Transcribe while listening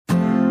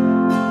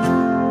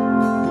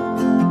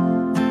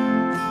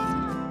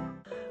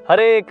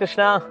Hare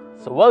Krishna.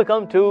 So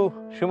welcome to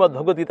Shrimad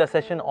Bhagavad Gita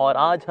session और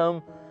आज हम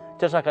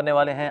चर्चा करने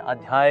वाले हैं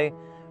अध्याय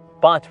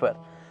 5 पर।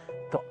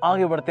 तो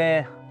आगे बढ़ते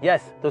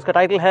हैं। तो इसका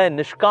टाइटल है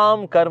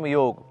निष्काम कर्म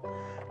योग।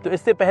 तो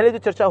इससे पहले जो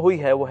चर्चा हुई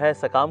है वो है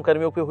सकाम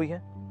कर्म योग पे हुई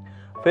है,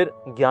 फिर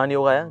ज्ञान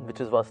योग आया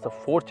which is was the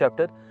 4th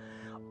chapter,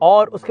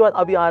 और उसके बाद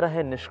अभी आ रहा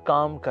है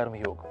निष्काम कर्म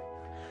योग।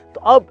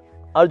 तो अब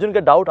अर्जुन का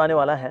डाउट आने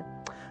वाला है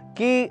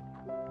कि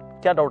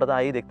क्या डाउट आता है,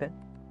 आइए देखते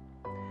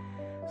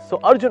हैं। सो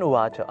अर्जुन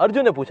उवाच,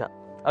 अर्जुन ने पूछा,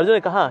 अर्जुन ने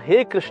कहा,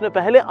 हे कृष्ण,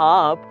 पहले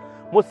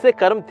आप मुझसे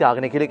कर्म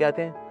त्यागने के लिए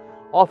कहते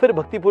हैं और फिर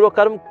भक्तिपूर्वक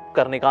कर्म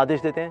करने का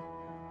आदेश देते हैं।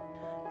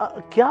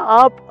 क्या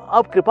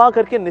आप कृपा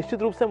करके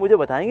निश्चित रूप से मुझे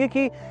बताएंगे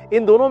कि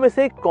इन दोनों में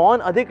से कौन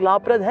अधिक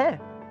लाभप्रद है?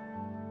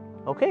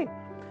 ओके,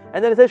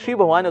 एंड देन श्री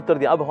भगवान ने उत्तर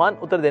दिया। अब भगवान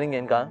उत्तर देंगे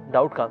इनका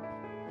डाउट का।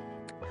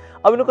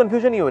 अब इनको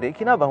कंफ्यूजन नहीं हो रही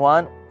कि ना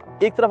भगवान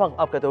एक तरफ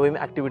आप कहते हो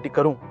मैं एक्टिविटी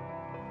करूं।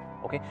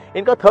 ओके,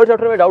 इनका 3rd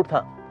चैप्टर में डाउट था,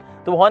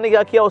 तो भगवान ने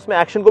क्या किया, उसमें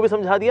एक्शन को भी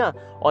समझा दिया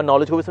और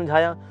नॉलेज को भी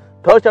समझाया।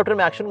 3rd चैप्टर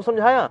में एक्शन को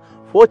समझाया,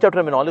 4th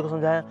चैप्टर में नॉलेज को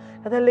समझाया।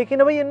 कहते हैं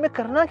लेकिन भाई इनमें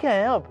करना क्या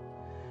है? अब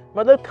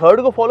मतलब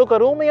 3rd को फॉलो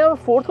करूं मैं या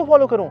 4th को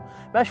फॉलो करूं?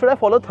 मैं should I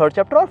follow 3rd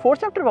chapter और 4th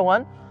चैप्टर?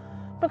 भगवान,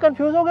 मैं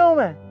कंफ्यूज हो गया हूं,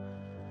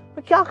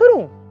 मैं क्या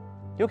करूं?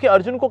 क्योंकि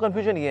अर्जुन को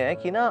कंफ्यूजन ये है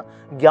कि ना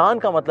ज्ञान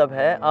का मतलब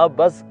है अब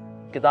बस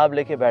किताब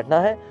लेके बैठना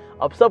है,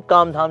 अब सब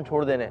काम धाम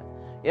छोड़ देने,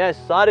 या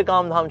सारे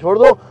काम धाम छोड़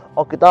दो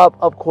और किताब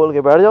अब खोल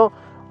के बैठ जाओ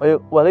और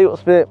भले ही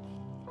उस पर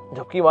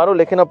झपकी मारो,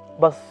 लेकिन अब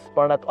बस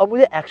पढ़ना। तो अब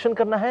मुझे एक्शन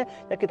करना है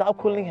या किताब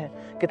खोलनी है?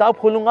 किताब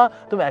खोलूंगा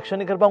तो मैं एक्शन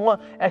नहीं कर पाऊंगा,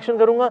 एक्शन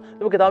करूंगा तो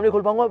मैं किताब नहीं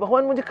खोल पाऊंगा।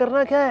 भगवान, मुझे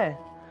करना क्या है?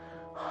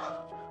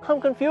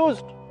 I'm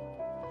confused।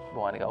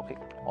 भगवान ने कहा ओके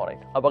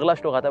ऑलराइट। अब अगला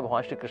श्लोक आता है,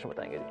 भगवान श्री कृष्ण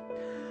बताएंगे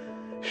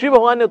जी। श्री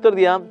भगवान ने उत्तर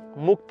दिया,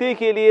 मुक्ति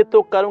के लिए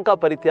तो कर्म का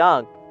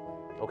परित्याग,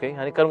 ओके,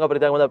 यानी कर्म का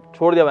परित्याग मतलब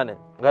छोड़ दिया मैंने,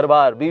 घर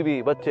बार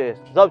बीवी बच्चे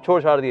सब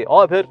छोड़ छाड़ दिए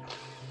और फिर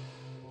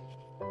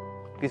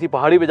किसी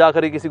पहाड़ी पे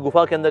जाकर, किसी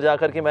गुफा के अंदर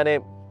जाकर के मैंने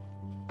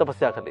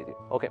तपस्या कर ली थी।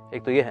 ओके,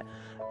 एक तो ये है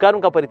कर्म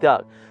का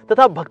परित्याग,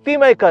 तथा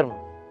भक्तिमय कर्म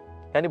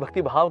यानी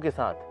भक्ति भाव के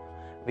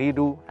साथ वी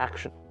डू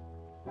एक्शन,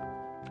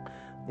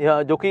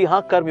 जो कि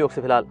यहाँ कर्म योग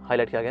से फिलहाल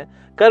हाईलाइट किया गया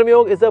है। कर्म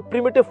योग is a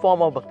primitive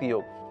form of भक्ति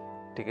योग।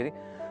 ठीक है जी,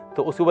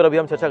 तो उसके ऊपर अभी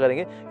हम चर्चा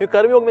करेंगे। क्योंकि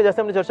कर्म योग में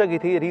जैसे हमने चर्चा की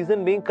थी,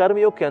 रीजन बीइंग कर्म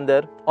योग के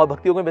अंदर और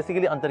भक्ति योग में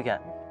बेसिकली अंतर क्या है,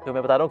 जो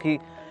मैं बता रहा हूँ कि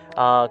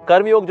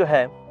कर्म योग जो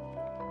है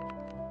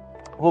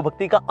वो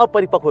भक्ति का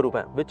अपरिपक्व रूप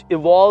है, विच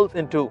इवॉल्व्स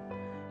इनटू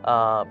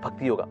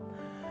भक्ति योगा।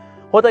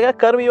 होता क्या,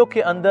 कर्म योग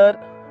के अंदर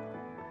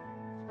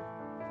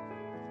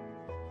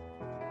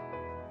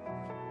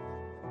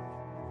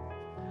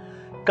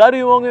कर्म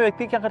योग में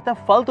व्यक्ति क्या करता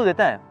है, फल तो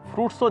देता है,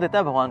 फ्रूट्स तो देता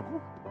है भगवान को,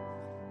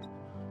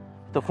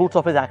 तो फ्रूट्स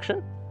ऑफ हिज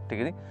एक्शन। ठीक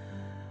है जी,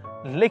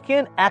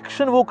 लेकिन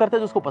एक्शन वो करता है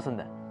जो उसको पसंद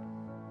है।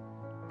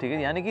 ठीक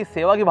है, यानी कि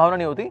सेवा की भावना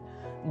नहीं होती,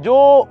 जो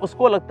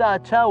उसको लगता है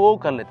अच्छा वो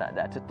कर लेता है,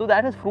 दैट्स इट। तो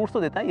दैट इज फ्रूट्स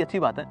तो देता है, ये अच्छी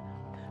बात है,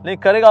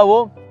 लेकिन करेगा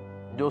वो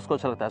जो उसको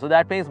अच्छा लगता है। सो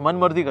दैट मींस मन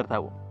मर्जी करता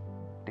है वो।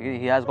 ठीक है,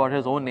 he has got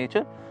his own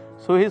nature,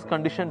 so he is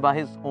conditioned bye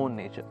his own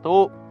nature.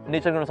 तो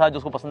नेचर के अनुसार जो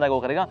उसको पसंद है वो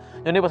करेगा,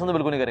 जो नहीं पसंद है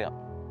बिल्कुल नहीं करेगा।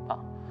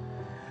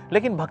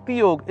 लेकिन भक्ति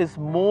योग is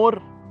more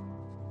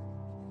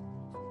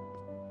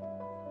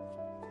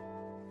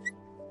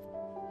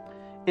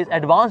is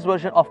advanced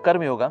version of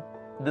karma yoga.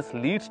 This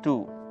leads to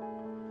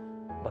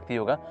भक्ति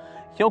योगा,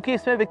 क्योंकि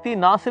इसमें व्यक्ति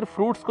ना सिर्फ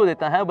फ्रूट्स को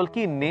देता है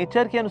बल्कि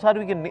नेचर के अनुसार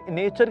भी,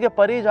 नेचर के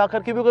परे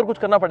जाकर के भी अगर कुछ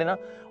करना पड़े ना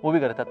वो भी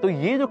करता है। तो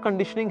ये जो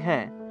कंडीशनिंग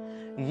है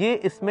ये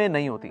इसमें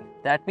नहीं होती।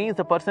 That means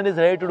the person is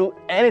ready to do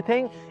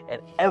anything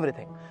and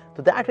everything.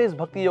 तो दैट इज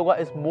भक्ति yoga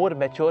is more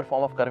mature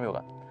form of karma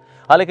yoga.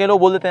 हालांकि लोग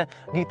बोल देते हैं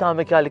गीता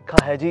में क्या लिखा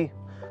है जी,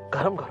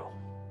 कर्म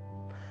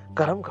करो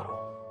कर्म करो,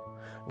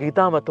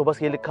 गीता में तो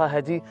बस ये लिखा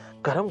है जी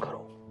कर्म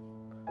करो।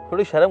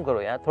 थोड़ी शर्म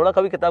करो यार, थोड़ा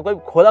कभी किताब को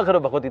खोला करो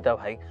भगवद गीता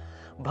भाई।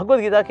 भगवद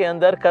गीता के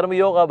अंदर कर्म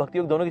योग और भक्ति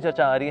योग दोनों की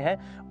चर्चा आ रही है,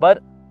 पर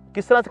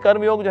किस तरह से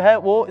कर्म योग जो है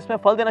वो इसमें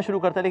फल देना शुरू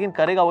करता है, लेकिन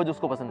करेगा वो जो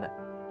उसको पसंद है।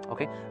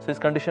 Okay, so is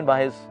condition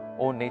by his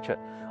own nature.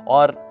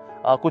 और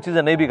कुछ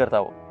चीजें नहीं भी करता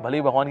वो, भले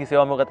ही भगवान की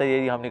सेवा में कहता है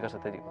ये हम नहीं कर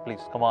सकते जी,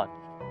 प्लीज कम ऑन।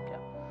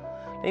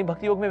 नहीं,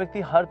 भक्ति योग में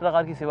व्यक्ति हर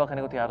प्रकार की सेवा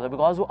करने को तैयार होता है,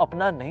 बिकॉज वो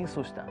अपना नहीं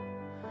सोचता,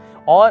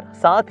 और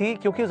साथ ही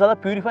क्योंकि ज्यादा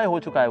प्यूरिफाई हो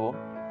चुका है वो,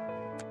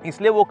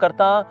 इसलिए वो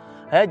करता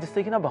है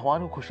जिससे कि ना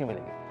भगवान को खुशी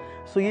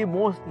मिलेगी। सो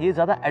ये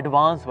ज्यादा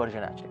एडवांस वर्जन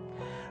है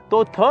एक्चुअली।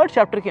 तो 3rd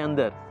चैप्टर के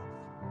अंदर,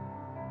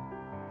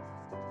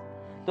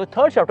 तो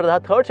 3rd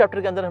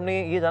चैप्टर के अंदर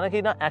हमने ये जाना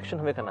कि ना एक्शन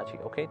हमें करना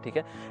चाहिए। ओके, ठीक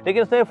है,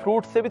 लेकिन उसमें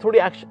फ्रूट से भी थोड़ी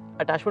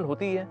अटैचमेंट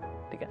होती है।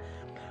 ठीक है,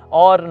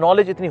 और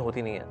नॉलेज इतनी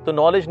होती नहीं है, तो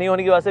नॉलेज नहीं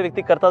होने की वजह से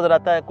व्यक्ति करता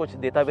रहता है, कुछ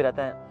देता भी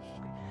रहता है।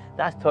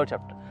 That's 3rd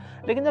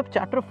chapter. लेकिन जब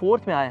चैप्टर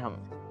 4th में आए हम,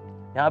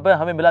 यहाँ पर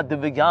हमें मिला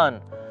दिव्य ज्ञान,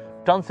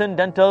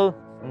 ट्रांसेंडेंटल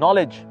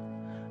नॉलेज।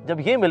 जब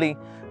ये मिली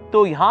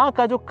तो यहाँ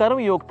का जो कर्म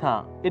योग था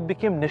इट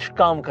बिकेम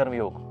निष्काम कर्म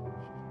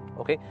योग।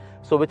 Okay,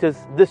 so which is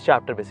this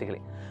chapter basically.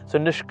 So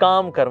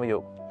निष्काम कर्म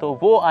योग, तो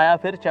वो आया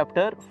फिर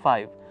chapter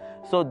 5।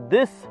 So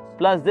this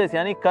plus this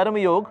यानी कर्म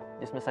योग,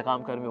 जिसमें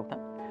सकाम कर्म योग था,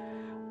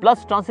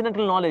 प्लस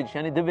ट्रांसेंडेंटल नॉलेज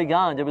यानी दिव्य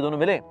ज्ञान, जब ये दोनों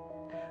मिले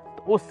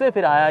तो उससे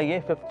फिर आया ये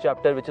 5th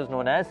chapter which is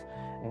known as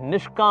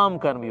निष्काम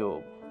कर्म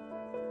योग।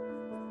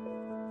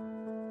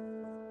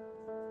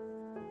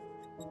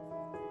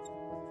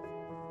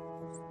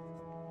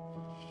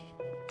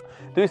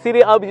 तो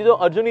इसीलिए अब ये जो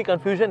अर्जुन की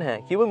कंफ्यूजन है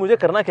कि वो मुझे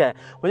करना क्या है,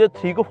 मुझे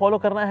 3 को फॉलो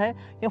करना है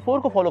या 4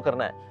 को फॉलो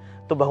करना है,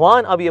 तो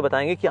भगवान अब ये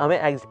बताएंगे कि हमें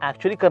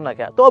एक्चुअली करना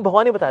क्या है। तो अब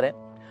भगवान ये बता रहे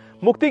हैं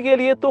मुक्ति के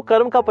लिए तो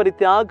कर्म का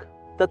परित्याग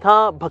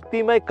तथा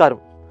भक्तिमय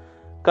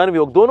कर्म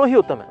योग दोनों ही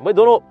उत्तम है। भाई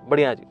दोनों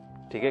बढ़िया जी,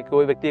 ठीक है।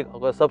 कोई व्यक्ति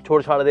अगर सब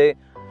छोड़ छाड़ दे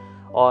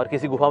और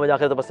किसी गुफा में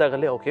जाकर तपस्या कर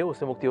ले, ओके,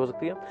 उससे मुक्ति हो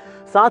सकती है।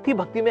 साथ ही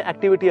भक्ति में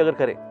एक्टिविटी अगर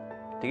करे,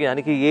 ठीक है,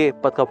 यानी कि ये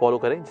पद का फॉलो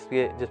करें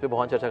जिस पे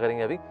भगवान चर्चा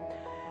करेंगे अभी,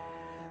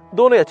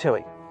 दोनों ही अच्छे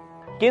भाई।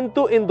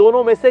 किंतु इन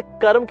दोनों में से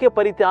कर्म के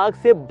परित्याग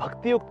से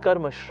भक्ति युक्त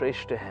कर्म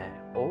श्रेष्ठ है।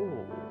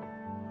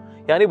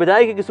 यानी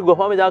बजाय कि किसी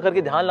गुफा में जाकर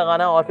के ध्यान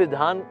लगाना और फिर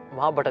ध्यान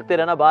वहां भटकते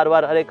रहना बार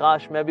बार, अरे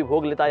काश मैं भी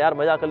भोग लेता यार,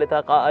 मजा कर लेता,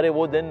 अरे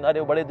वो दिन,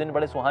 अरे बड़े दिन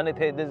बड़े सुहाने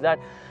थे, दिस दैट,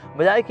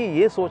 बजाय कि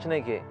ये सोचने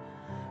के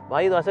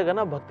भाई तो ऐसा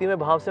करना भक्ति में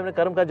भाव से अपने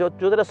कर्म का जो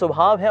तेरा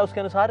स्वभाव है उसके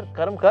अनुसार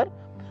कर्म कर,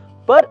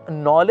 पर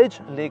नॉलेज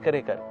लेकर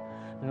कर।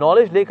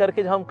 नॉलेज लेकर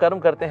के जब हम कर्म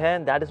करते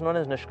हैं दैट इज नोन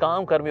एज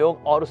निष्काम कर्म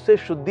योग, और उससे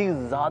शुद्धि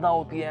ज्यादा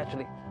होती है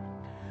एक्चुअली।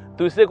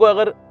 तो इसलिए कोई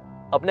अगर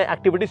अपने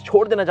एक्टिविटीज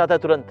छोड़ देना चाहता है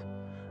तुरंत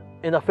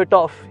इन द फिट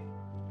ऑफ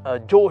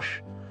जोश,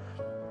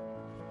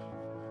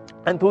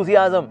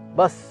 एंथुसियाज्म,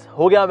 बस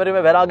हो गया मेरे में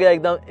वैराग्य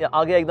एकदम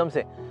आ गया एकदम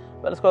से,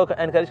 पर उसको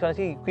एनकरेज करना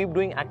चाहिए, keep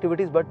doing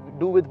activities but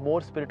do with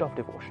more spirit of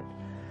devotion.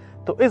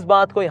 तो इस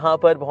बात को यहाँ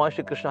पर भगवान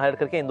श्री कृष्ण हाईलाइट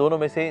करके इन दोनों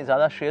में से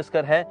ज्यादा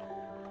श्रेयस्कर है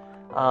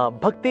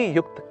भक्ति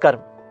युक्त कर्म,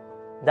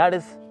 दैट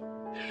इज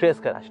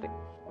श्रेयस्कर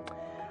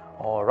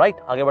एक्चुअली। ऑलराइट,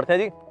 आगे बढ़ते हैं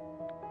जी।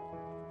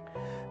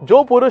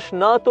 जो पुरुष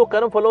न तो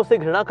कर्म फलों से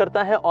घृणा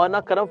करता है और न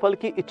कर्म फल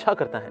की इच्छा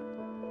करता है,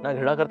 ना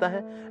घृणा करता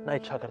है ना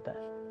इच्छा करता है,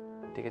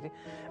 ठीक है जी,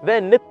 वह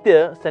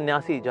नित्य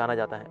सन्यासी जाना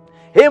जाता है।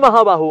 हे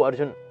महाबाहु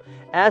अर्जुन,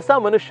 ऐसा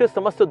मनुष्य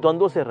समस्त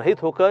द्वंद्वों से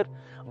रहित होकर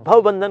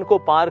भव बंधन को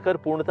पार कर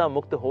पूर्णता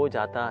मुक्त हो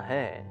जाता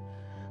है।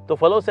 तो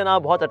फलों से ना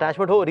बहुत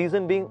अटैचमेंट हो,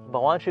 रीजन बीइंग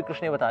भगवान श्री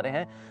कृष्ण बता रहे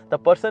हैं the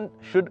person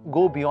should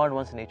go beyond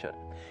once nature.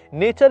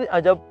 Nature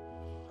जब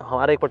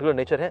हमारा एक पर्टिकुलर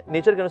नेचर है,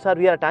 नेचर के अनुसार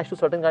we are attached to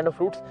certain kind of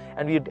fruits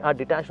and we are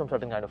detached from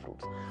certain kind of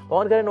fruits.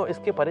 कौन कह रहे नो,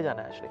 इसके परे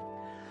जाना है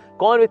एक्चुअली।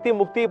 कौन व्यक्ति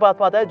मुक्ति पा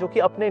पाता है, जो कि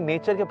अपने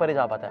नेचर के परे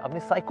जा पाता है, अपनी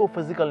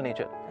साइकोफिजिकल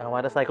नेचर,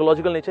 हमारा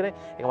साइकोलॉजिकल नेचर है,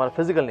 एक हमारा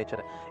फिजिकल नेचर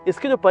है,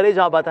 इसके जो परे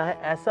जा पाता है,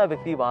 ऐसा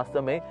व्यक्ति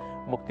वास्तव में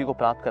मुक्ति को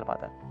प्राप्त कर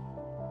पाता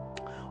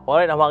है।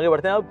 और हम आगे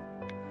बढ़ते हैं अब।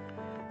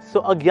 सो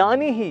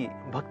अज्ञानी ही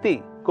भक्ति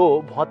को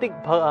भौतिक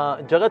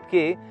जगत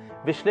के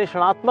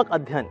विश्लेषणात्मक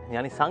अध्ययन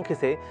यानी सांख्य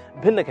से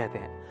भिन्न कहते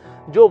हैं।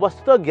 जो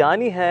वस्तुतः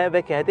ज्ञानी है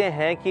वह कहते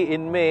हैं कि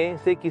इनमें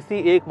से किसी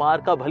एक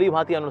मार्ग का भली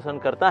भांति अनुसरण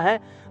करता है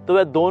तो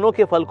वह दोनों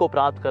के फल को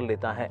प्राप्त कर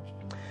लेता है।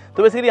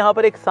 तो बेसिकली यहाँ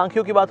पर एक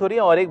सांख्यों की बात हो रही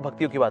है और एक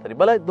भक्तियों की बात हो रही है।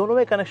 भला दोनों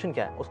में कनेक्शन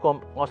क्या है उसको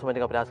हम और समझने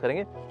का प्रयास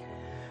करेंगे।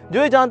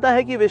 जो ये जानता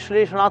है कि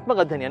विश्लेषणात्मक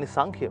अध्ययन यानी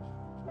सांख्य,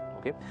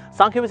 ओके,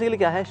 सांख्य बेसिकली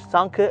क्या है,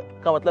 सांख्य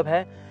का मतलब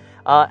है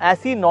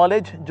ऐसी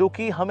नॉलेज जो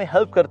कि हमें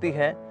हेल्प करती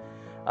है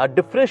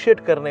डिफरेंशिएट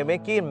करने में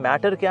कि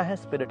मैटर क्या है,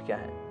 स्पिरिट क्या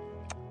है,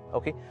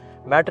 ओके,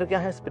 मैटर क्या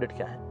है, स्पिरिट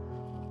क्या है।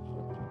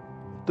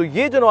 तो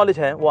ये जो नॉलेज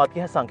है वो आती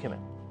है सांख्य में,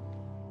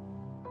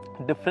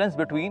 difference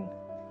between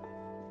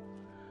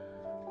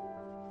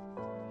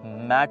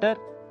matter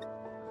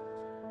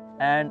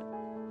and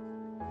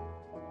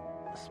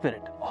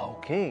spirit,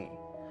 okay.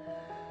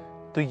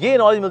 तो ये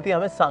नॉलेज मिलती है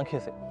हमें सांख्य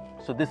से।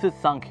 So this is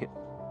Sankhya.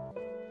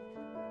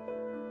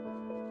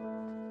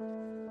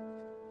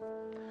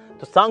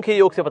 तो सांख्य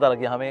योग से पता लग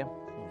गया हमें,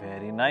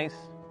 वेरी नाइस,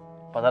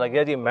 पता लग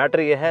गया जी मैटर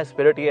ये है,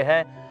 स्पिरिट ये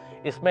है,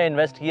 इसमें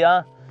इन्वेस्ट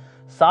किया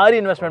सारी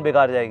इन्वेस्टमेंट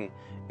बेकार जाएगी,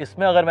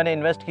 इसमें अगर मैंने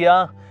इन्वेस्ट किया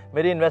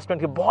मेरी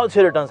इन्वेस्टमेंट के बहुत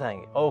से रिटर्न्स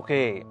आएंगे,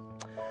 ओके।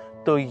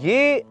 तो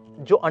ये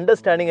जो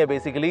अंडरस्टैंडिंग है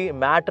बेसिकली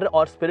मैटर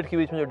और स्पिरिट के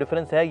बीच में जो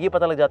डिफरेंस है ये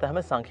पता लग जाता है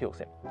हमें सांख्य योग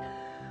से।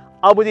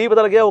 अब मुझे ये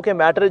पता लग गया ओके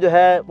मैटर जो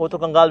है वो तो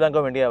कंगाल बैंक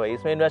ऑफ इंडिया है भाई,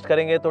 इसमें इन्वेस्ट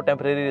करेंगे तो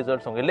टेम्परेरी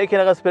रिजल्ट्स होंगे, लेकिन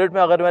अगर स्पिरिट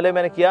में अगर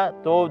मैंने किया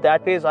तो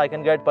that is I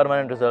can get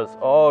permanent results,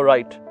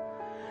 alright.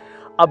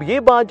 अब ये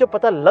बात जब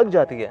पता लग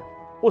जाती है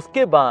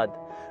उसके बाद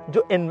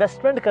जो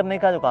इन्वेस्टमेंट करने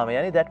का जो काम है,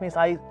 यानी that means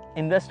I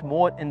invest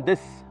more in this,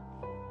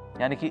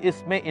 यानी कि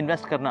इसमें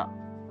इन्वेस्ट करना।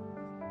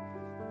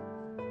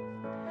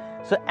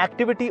 सो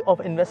activity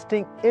of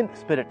investing in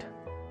spirit,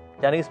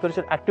 यानी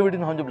स्पिरिचुअल एक्टिविटी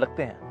में हम जब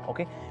लगते हैं,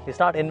 okay, we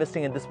start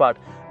investing in this part,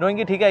 knowing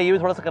कि ठीक है ये भी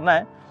थोड़ा सा करना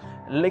है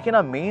लेकिन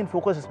अब मेन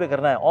फोकस इस पे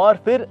करना है, और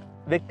फिर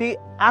व्यक्ति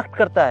एक्ट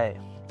करता है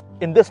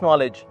इन दिस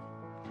नॉलेज,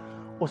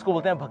 उसको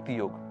बोलते हैं भक्ति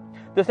योग।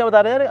 तो इसमें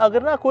बता रहे हैं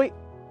अगर ना कोई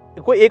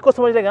एक को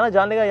समझ लेगा ना,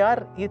 जान लेगा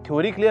यार ये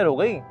थ्योरी क्लियर हो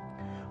गई,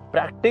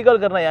 प्रैक्टिकल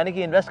करना यानी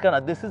कि इन्वेस्ट करना,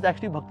 दिस इज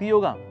एक्चुअली भक्ति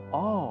योगा।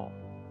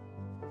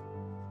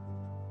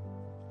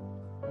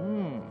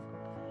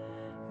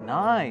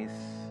 नाइस।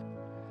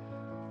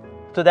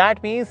 तो दैट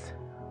मीन्स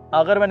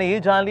अगर मैंने ये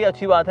जान लिया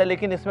अच्छी बात है,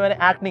 लेकिन इसमें मैंने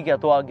एक्ट नहीं किया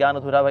तो ज्ञान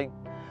अधूरा भाई।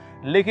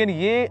 लेकिन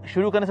ये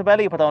शुरू करने से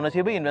पहले ये पता होना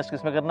चाहिए भाई इन्वेस्ट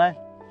किसमें करना है,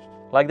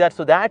 like that.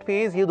 So that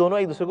means ये दोनों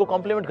एक दूसरे को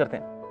कॉम्प्लीमेंट करते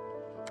हैं।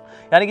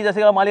 यानी कि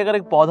जैसे मान लिया अगर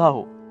एक पौधा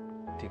हो,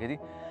 ठीक है जी,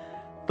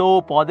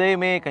 तो पौधे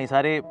में कई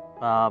सारे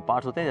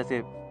पार्ट्स होते हैं,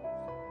 जैसे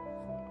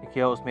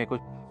क्या उसमें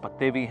कुछ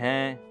पत्ते भी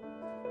हैं,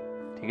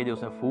 ठीक है जी,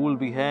 उसमें फूल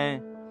भी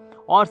है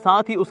और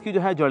साथ ही उसकी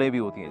जो है जड़ें भी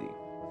होती हैं जी।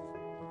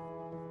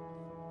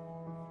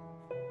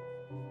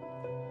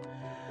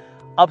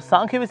 अब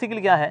सांख्य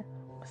बेसिकली क्या है,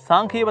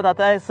 सांख्य ये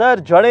बताता है सर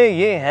जड़ें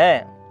ये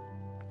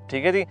हैं,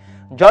 ठीक है जी,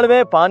 जड़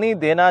में पानी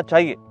देना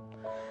चाहिए,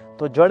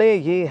 तो जड़ें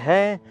ये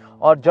हैं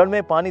और जड़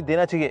में पानी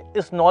देना चाहिए,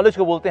 इस नॉलेज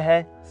को बोलते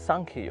हैं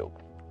सांख्य योग,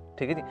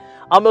 ठीक है जी।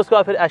 अब मैं उसके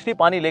बाद फिर एक्चुअली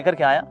पानी लेकर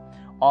के आया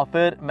और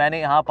फिर मैंने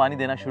यहां पानी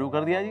देना शुरू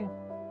कर दिया जी।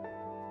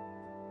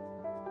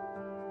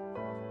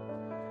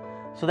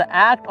 So the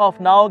act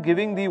of now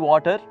giving the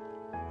water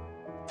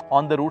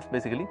on the roots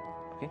basically,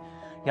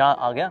 यहां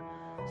आ गया।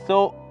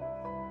 So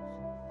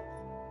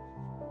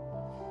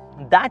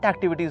that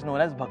activity is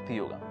known as bhakti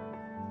yoga.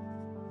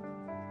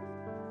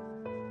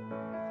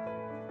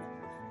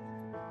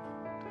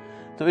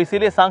 तो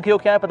इसीलिए सांख्य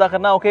योग क्या है पता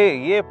करना, ओके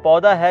ये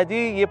पौधा है जी,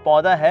 ये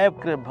पौधा है,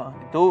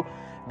 तो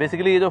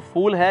बेसिकली ये जो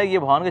फूल है ये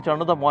भगवान के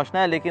चरणों तक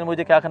पहुंचना है, लेकिन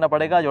मुझे क्या करना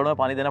पड़ेगा, जड़ों में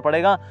पानी देना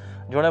पड़ेगा।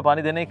 जड़ों में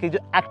पानी देने की जो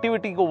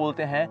एक्टिविटी को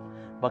बोलते हैं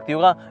भक्ति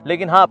योगा।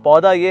 लेकिन हाँ,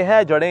 पौधा ये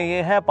है, जड़ें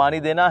ये है, पानी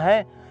देना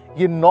है,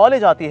 ये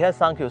नॉलेज आती है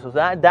सांख्य योग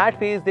से। That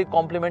phase they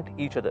complement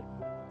each other.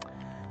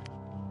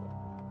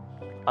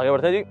 आगे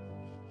बढ़ते हैं जी।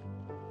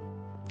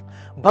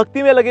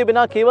 भक्ति में लगे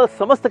बिना केवल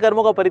समस्त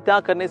कर्मों का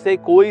परित्याग करने से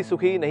कोई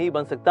सुखी नहीं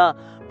बन सकता,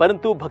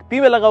 परंतु भक्ति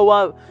में लगा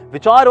हुआ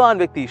विचारवान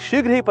व्यक्ति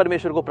शीघ्र ही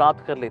परमेश्वर को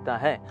प्राप्त कर लेता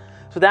है।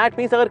 सो दैट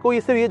मीन्स अगर कोई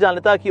इससे ये जान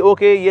लेता कि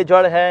ओके ये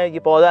जड़ है, ये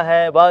पौधा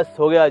है, बस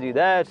हो गया जी,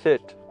 दैट्स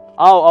इट,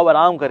 आओ अब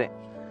आराम करें,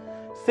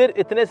 सिर्फ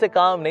इतने से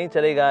काम नहीं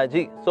चलेगा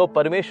जी। सो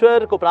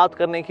परमेश्वर को प्राप्त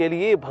करने के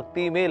लिए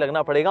भक्ति में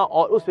लगना पड़ेगा।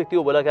 और उस व्यक्ति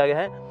को बोला क्या गया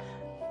है,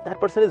 दैट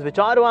पर्सन इज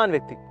विचारवान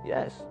व्यक्ति।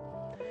 यस,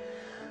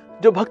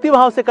 जो भक्ति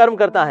भाव से कर्म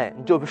करता है,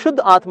 जो विशुद्ध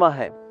आत्मा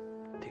है,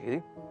 ठीक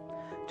है,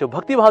 जो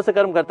भक्ति भाव से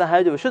कर्म करता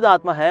है, जो विशुद्ध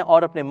आत्मा है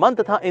और अपने मन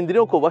तथा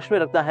इंद्रियों को वश में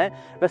रखता है,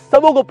 वह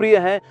सबों को प्रिय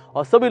है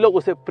और सभी लोग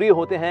उसे प्रिय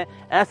होते हैं।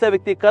 ऐसा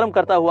व्यक्ति कर्म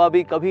करता हुआ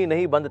भी कभी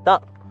नहीं बंधता।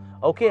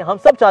 ओके, हम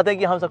सब चाहते हैं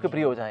कि हम सबके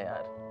प्रिय हो जाएं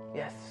यार।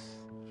 Yes,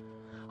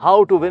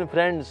 how to win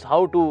friends,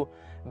 how to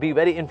be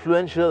very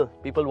influential,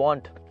 people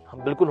want,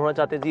 हम बिल्कुल होना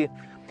चाहते हैं जी।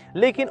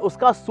 लेकिन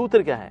उसका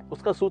सूत्र क्या है,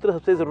 उसका सूत्र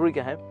सबसे जरूरी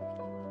क्या है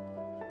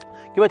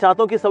कि मैं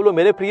चाहता हूं कि सब लोग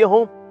मेरे प्रिय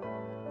हों,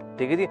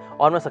 ठीक है जी,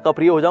 और मैं सबका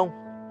प्रिय हो जाऊं।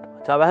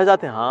 अच्छा, वह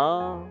जाते हैं,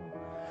 हाँ,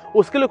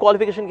 उसके लिए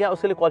क्वालिफिकेशन क्या है,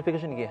 उसके लिए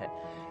क्वालिफिकेशन ये है,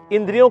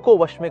 इंद्रियों को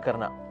वश में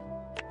करना।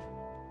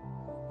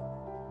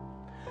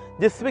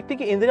 जिस व्यक्ति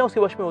की इंद्रियां उसके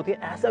वश में होती है,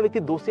 ऐसा व्यक्ति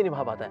दोस्ती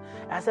निभा पाता है,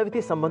 ऐसा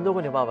व्यक्ति संबंधों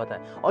को निभा पाता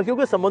है। और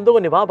क्योंकि संबंधों को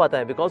निभा पाता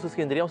है बिकॉज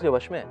उसकी इंद्रियां उसके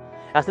वश में है।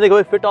 ऐसा नहीं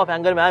कि फिट ऑफ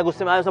एंगर में आया,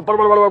 गुस्से में आया, सब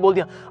बड़ बोल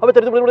दिया, अबे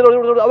तेरी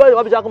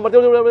अबे जाकर मरते,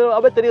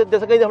 अबे तेरी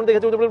जैसा कहीं हम देखे,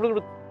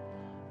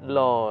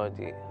 लो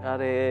जी,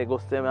 अरे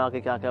गुस्से में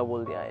आके क्या क्या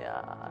बोल दिया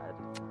यार।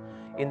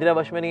 इंद्रिया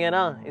वश में नहीं है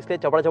ना, इसलिए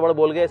चपड़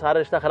बोल गए, सारा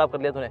रिश्ता खराब कर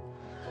लिया तूने।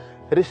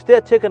 रिश्ते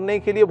अच्छे करने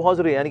के लिए बहुत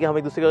जरूरी है, यानी कि हम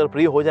एक दूसरे के अगर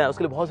प्रिय हो जाए,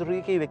 उसके लिए बहुत जरूरी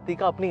है कि व्यक्ति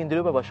का अपनी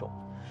इंद्रियों पर वश हो।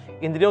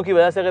 इंद्रियों की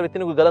वजह से अगर व्यक्ति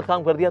ने कोई गलत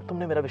काम कर दिया,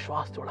 तुमने मेरा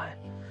विश्वास तोड़ा है,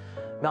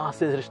 मैं आज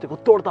से इस रिश्ते को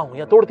तोड़ता हूं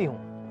या तोड़ती हूं।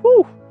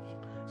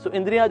 सो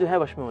इंद्रियां जो है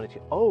वश में होनी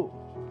चाहिए। ओह,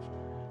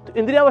 तो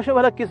इंद्रियां वश में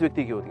भला किस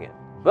व्यक्ति की होती है?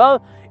 वेल,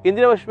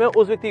 इंद्रियां वश में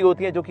उस व्यक्ति की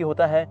होती है जो कि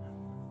होता है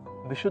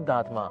विशुद्ध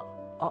आत्मा।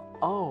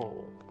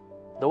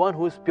 The one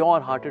who is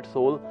pure hearted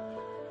soul,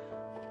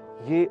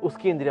 ये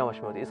उसकी इंद्रियां वश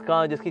में होती है।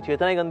 इसका जिसकी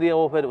चेतना गंदी है,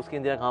 वो फिर उसकी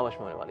इंद्रियां कहां वश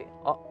में होने वाली है?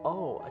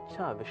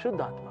 अच्छा,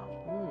 विशुद्ध आत्मा।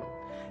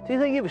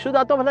 ठीक है, ये विशुद्ध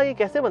आत्मा भला ये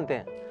कैसे बनते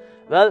हैं?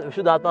 वेल,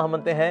 विशुद्ध आत्मा हम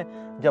बनते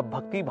हैं जब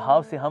भक्ति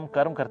भाव से हम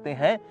कर्म करते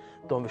हैं,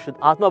 तो हम विशुद्ध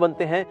आत्मा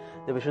बनते हैं।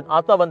 जब विशुद्ध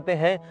आत्मा बनते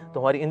हैं तो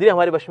हमारी इंद्रियां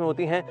हमारे वश में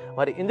होती हैं।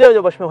 हमारी इंद्रियां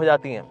जब वश में हो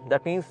जाती हैं,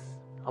 दैट मीन्स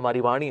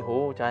हमारी वाणी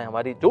हो, चाहे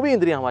हमारी जो भी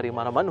इंद्रियां,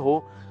 हमारा मन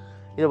हो,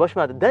 ये वश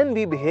में आते, then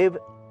we behave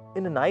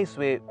in a nice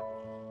way,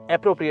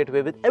 appropriate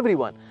way with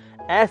everyone.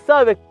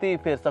 ऐसा व्यक्ति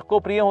फिर सबको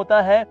प्रिय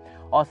होता है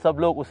और सब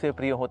लोग उसे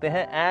प्रिय होते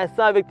हैं।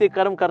 ऐसा व्यक्ति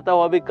कर्म करता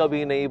हुआ भी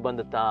कभी नहीं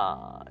बंधता।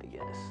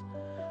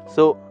 यस,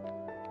 सो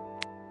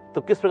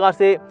तो किस प्रकार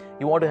से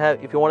you want to have,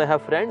 if you want to have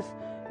friends,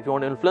 if you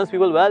want to influence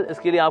people, well,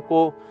 इसके लिए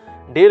आपको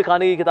डेल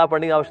कार्नेगी की किताब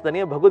पढ़ने की आवश्यकता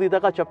नहीं है। भगवद गीता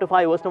का चैप्टर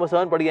 5 वर्स नंबर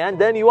 7 पढ़िए and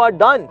then you are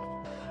done.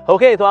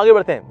 Okay, तो आगे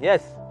बढ़ते हैं।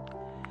 यस,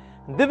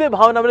 दिव्य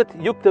भावनामृत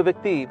युक्त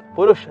व्यक्ति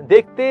पुरुष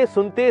देखते,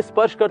 सुनते,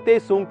 स्पर्श करते,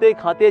 सूंघते,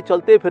 खाते,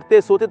 चलते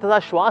फिरते, सोते तथा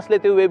श्वास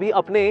लेते हुए भी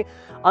अपने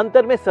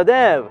अंतर में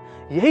सदैव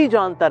यही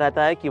जानता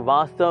रहता है कि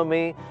वास्तव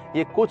में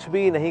ये कुछ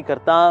भी नहीं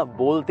करता।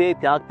 बोलते,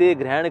 त्यागते,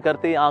 ग्रहण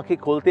करते, आंखें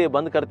खोलते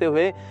बंद करते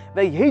हुए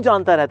वह यही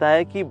जानता रहता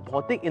है कि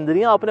भौतिक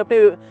इंद्रियां अपने अपने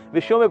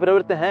विषयों में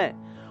प्रवृत्त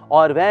हैं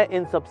और वह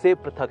इन सबसे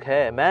पृथक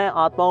है। मैं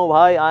आत्मा हूं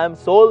भाई, आई am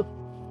soul.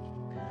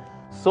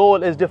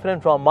 Soul is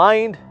different from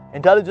mind,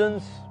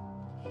 intelligence,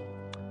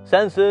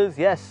 senses.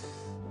 Yes,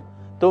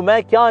 तो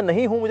मैं क्या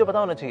नहीं हूं मुझे पता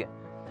होना चाहिए।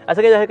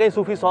 ऐसा क्या है, कई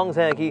सूफी सॉन्ग्स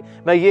हैं कि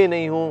मैं ये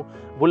नहीं हूं,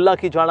 बुल्ला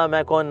की जाड़ा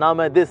मैं कौन, ना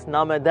मैं दिस,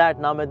 ना मैं दैट,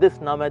 ना मैं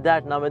दिस, ना मैं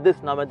दैट, ना मैं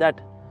दिस, ना मैं दैट।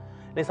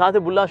 नहीं, साथ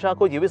में बुल्ला शाह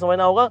को ये भी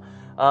समझना होगा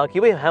कि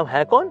भाई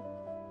है कौन?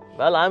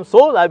 Well, I am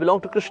soul, I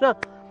belong to Krishna.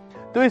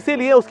 तो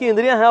इसीलिए उसकी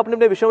इंद्रियां हैं अपने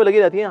अपने विषयों में लगी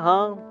रहती हैं।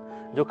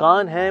 हाँ, जो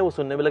कान है वो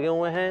सुनने में लगे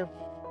हुए हैं,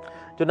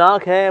 जो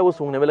नाक है वो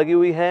सूंघने में लगी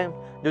हुई है,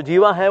 जो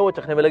जीवा है वो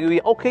चखने में लगी हुई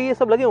है। ओके, ये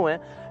सब लगे हुए हैं,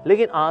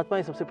 लेकिन आत्मा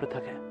ये सबसे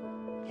पृथक है।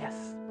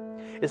 यस,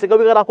 इससे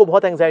कभी अगर आपको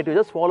बहुत एंजाइटी हो,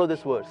 जस्ट फॉलो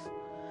दिस वर्ड्स।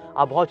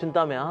 आप बहुत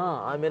चिंता में,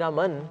 हाँ, मेरा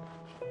मन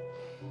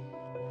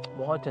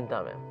बहुत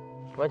चिंता में,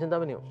 मैं चिंता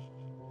में नहीं हूं।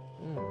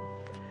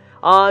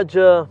 आज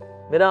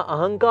मेरा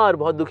अहंकार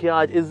बहुत दुखी है,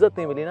 आज इज्जत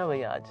नहीं मिली ना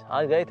भैया,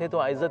 आज गए थे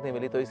तो इज्जत नहीं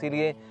मिली, तो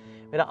इसीलिए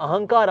मेरा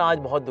अहंकार आज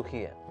बहुत दुखी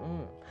है।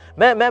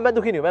 मैं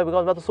दुखी नहीं हूँ,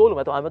 बिकॉज मैं तो सोल हूँ,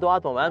 मैं तो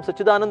आत्मा हूँ, आई am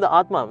sachchidananda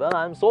atma,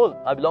 I am soul,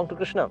 I belong to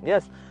Krishna,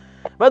 yes,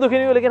 मैं दुखी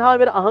नहीं हूँ, लेकिन हाँ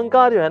मेरा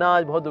अहंकार जो है ना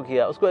आज बहुत दुखी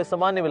है, उसको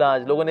सम्मान नहीं मिला,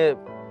 आज लोगों ने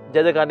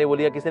जय जयकार नहीं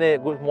बोली, किसी ने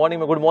गुड मॉर्निंग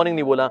में गुड मॉर्निंग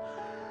नहीं बोला,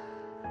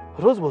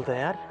 रोज बोलता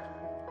है यार,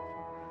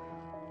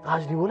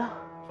 आज नहीं बोला,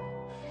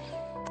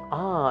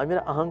 हाँ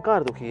मेरा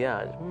अहंकार दुखी है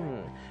आज।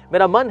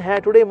 मेरा मन है,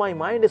 today my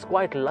mind is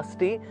quite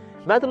lusty,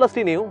 मैं तो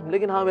लस्टी नहीं हूँ,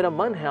 लेकिन हाँ मेरा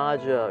मन है आज,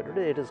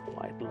 today it is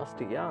quite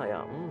lusty,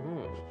 या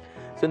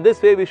So in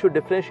this way we should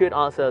differentiate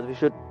ourselves,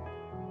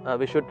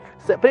 we should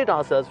separate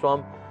ourselves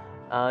from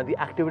the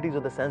activities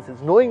of the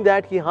senses, knowing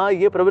that कि हाँ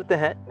ये प्रवृत्ति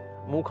है,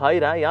 मुंह खा ही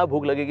रहा है, या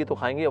भूख लगेगी तो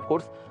खाएंगे of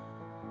course,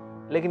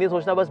 लेकिन ये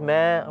सोचना बस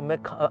मैं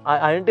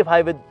identify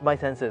with my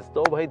senses,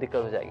 तो भाई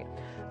दिक्कत हो जाएगी।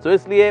 So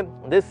इसलिए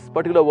this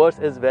particular verse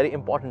is very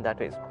important that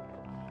way,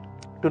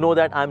 to know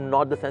that I'm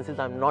not the senses,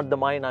 I'm not the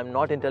mind, I'm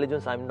not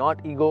intelligence, I'm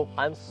not ego,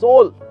 I'm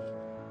soul।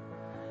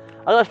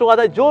 अगला श्लोक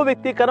आता है, जो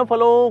व्यक्ति कर्म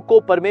फलों को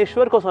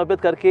परमेश्वर को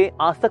समर्पित करके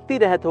आसक्ति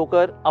रहित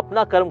होकर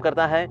अपना कर्म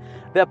करता है,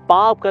 वह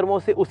पाप कर्मों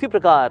से उसी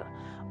प्रकार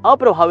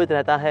अप्रभावित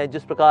रहता है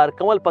जिस प्रकार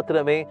कमल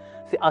पत्र में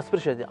से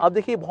अस्पृश्य है। अब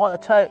देखिए बहुत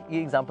अच्छा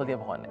ये एग्जांपल दिया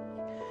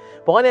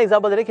भगवान ने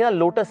एग्जांपल दिया कि ना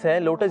लोटस है,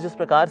 लोटस जिस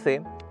प्रकार से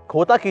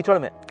होता कीचड़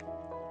में,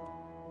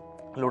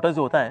 लोटस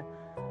जो होता है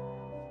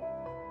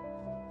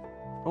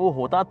वो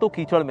होता तो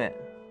कीचड़ में,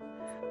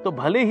 तो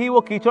भले ही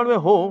वो कीचड़ में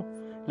हो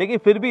लेकिन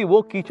फिर भी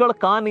वो कीचड़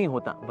का नहीं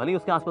होता, भले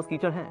उसके आसपास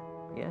कीचड़ है,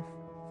 यस,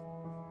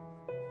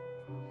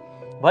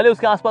 भले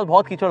उसके आसपास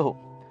बहुत कीचड़ हो।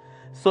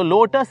 So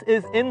lotus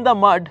is in the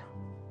mud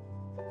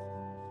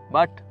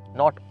but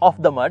not of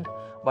the mud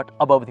but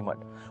above the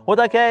mud.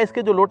 होता क्या है,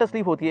 इसके जो लोटस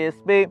लीफ होती है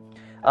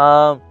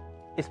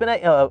इसमें ना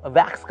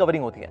वैक्स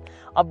कवरिंग होती है।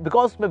 अब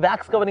बिकॉज उसमें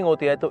वैक्स कवरिंग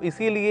होती है तो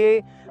इसीलिए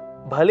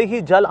भले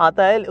ही जल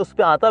आता है, उस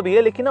पर आता भी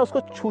है, लेकिन ना उसको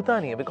छूता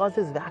नहीं है, बिकॉज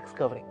इज वैक्स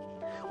कवरिंग,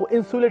 वो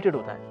इंसुलेटेड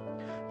होता है।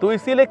 तो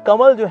इसीलिए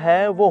कमल जो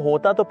है वो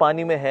होता तो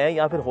पानी में है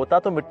या फिर होता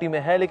तो मिट्टी में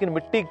है, लेकिन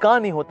मिट्टी का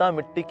नहीं होता,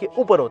 मिट्टी के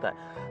ऊपर होता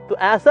है। तो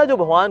ऐसा जो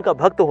भगवान का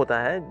भक्त होता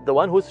है, the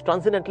one who is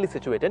transcendentally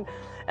situated,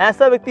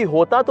 ऐसा व्यक्ति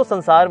होता तो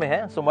संसार में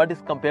है, so mud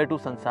is compare to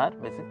samsara,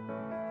 वैसे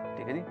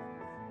ठीक है जी,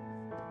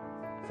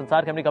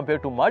 samsara can be compare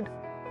to mud,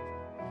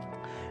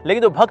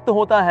 लेकिन जो भक्त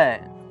होता है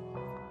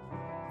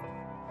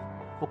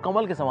वो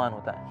कमल के समान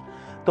होता है।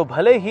 तो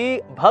भले ही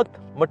भक्त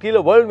मटेरियल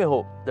वर्ल्ड में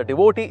हो, the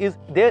devotee is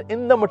there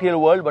in the material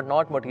world but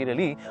not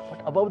materially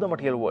but above the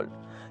material world.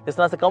 जिस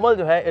तरह से कमल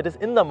जो है it is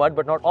in the mud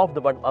but not of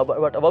the mud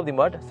but above the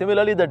mud,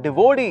 similarly the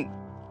devotee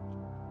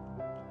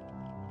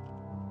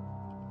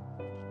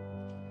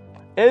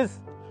is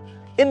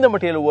in the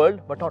material world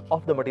but not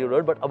of the material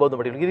world but above the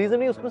material. Reason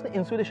नहीं, उसके पास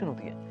insulation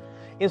होती है।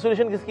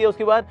 Insulation किसकी है?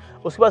 उसके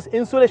पास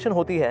insulation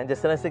होती है,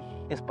 जिस तरह से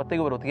इस पत्ते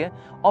के ऊपर होती है,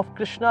 ऑफ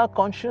कृष्णा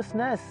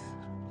कॉन्शियसनेस।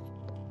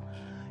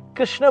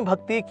 कृष्ण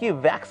भक्ति की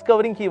वैक्स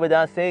कवरिंग की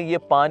वजह से ये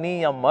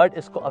पानी या मड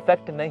इसको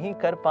अफेक्ट नहीं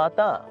कर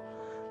पाता।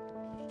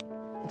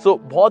 सो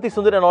बहुत ही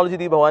सुंदर एनालॉजी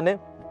दी भगवान ने,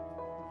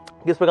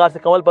 किस प्रकार से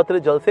कमल पत्र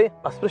जल से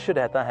अस्पृश्य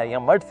रहता है या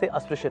मड से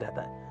अस्पृश्य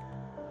रहता है।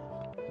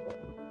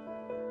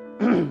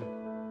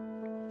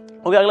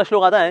 ओके, अगला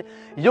श्लोक आता है,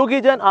 योगी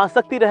जन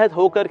आसक्ति रहित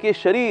होकर के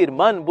शरीर,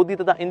 मन, बुद्धि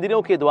तथा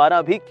इंद्रियों के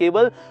द्वारा भी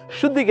केवल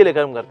शुद्धि के लिए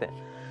कर्म करते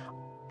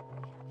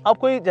हैं। अब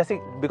कोई जैसे,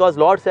 बिकॉज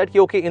लॉर्ड सेड कि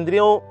ओके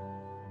इंद्रियों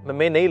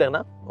में नहीं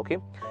लगना, ओके,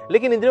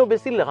 लेकिन इंद्रियों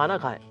बेसिकली लगाना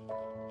कहाँ है?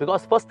 बिकॉज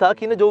फर्स्ट था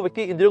कि ना जो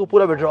व्यक्ति इंद्रियों को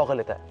पूरा विड्रॉ कर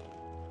लेता है,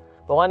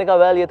 भगवान ने कहा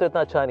वेल ये तो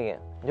इतना अच्छा नहीं है।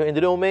 जो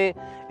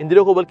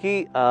इंद्रियों को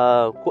बल्कि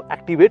को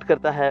एक्टिवेट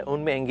करता है,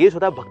 उनमें एंगेज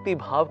होता है भक्ति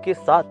भाव के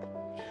साथ,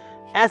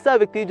 ऐसा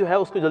व्यक्ति जो है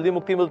उसको जल्दी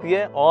मुक्ति मिलती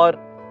है, और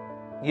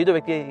ये जो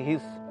व्यक्ति है ही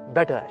इज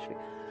बेटर एक्चुअली।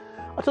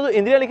 अच्छा, तो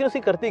इंद्रियां लेकिन उसकी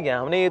करती क्या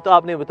है? हमने ये तो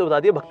आपने तो बता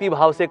दिया, भक्ति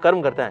भाव से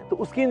कर्म करता है, तो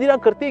उसकी इंद्रियां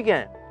करती क्या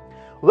है?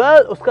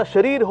 वेल, उसका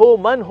शरीर हो,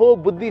 मन हो,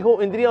 बुद्धि हो,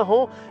 इंद्रियां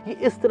हो, ये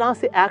इस तरह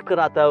से एक्ट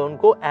कराता है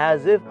उनको,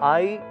 as if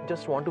I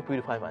just want to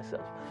purify my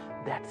self,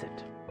 that's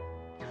it.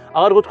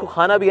 अगर कुछ को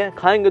खाना भी है,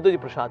 खाएंगे तो जी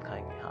प्रसाद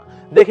खाएंगे, हाँ,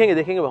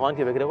 देखेंगे भगवान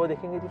के विग्रह को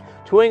देखेंगे जी,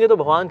 छुएंगे तो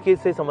भगवान के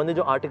से संबंधित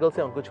जो आर्टिकल्स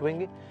हैं उनको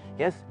छुएंगे,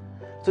 यस।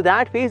 सो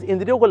दैट फेज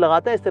इंद्रियों को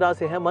लगाता है इस तरह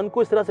से है, मन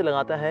को इस तरह से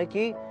लगाता है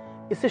कि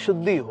इससे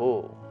शुद्धि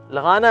हो,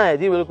 लगाना है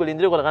जी, बिल्कुल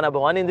इंद्रियों को लगाना है।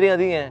 भगवान ने इंद्रियां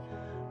दी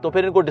हैं तो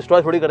फिर इनको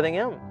डिस्ट्रॉय थोड़ी कर देंगे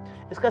हम,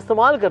 इसका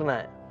इस्तेमाल करना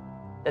है।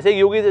 जैसे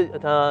योगी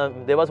था,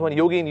 there was one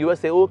Yogi in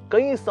USA, वो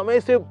कई समय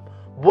से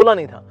बोला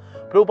नहीं था,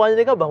 प्रभुपाद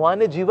ने कहा भगवान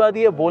ने जीवा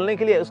दी है बोलने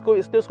के लिए,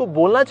 इसको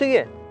बोलना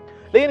चाहिए,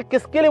 लेकिन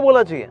किसके लिए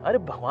बोलना चाहिए? अरे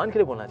भगवान के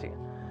लिए बोलना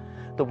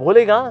चाहिए। तो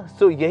बोलेगा,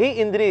 सो यही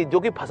इंद्री जो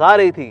कि फंसा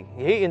रही थी,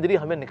 यही इंद्री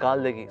हमें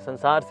निकाल देगी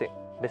संसार से।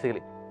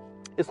 बेसिकली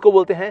इसको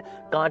बोलते हैं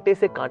कांटे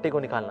से कांटे को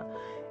निकालना।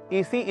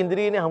 इसी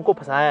इंद्रिय ने हमको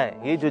फंसाया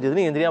है। ये जो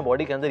जितनी इंद्रियां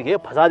बॉडी के अंदर, ये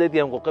फंसा देती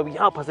है हमको, कभी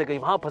यहाँ फंसे गई,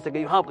 वहां फंसे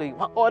गई, वहां गई,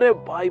 वहां, अरे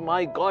भाई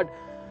माय गॉड।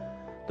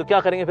 तो क्या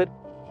करेंगे फिर?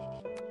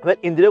 वह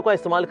इंद्रियों का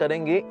इस्तेमाल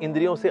करेंगे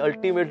इंद्रियों से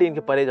अल्टीमेटली इनके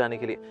परे जाने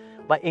के लिए,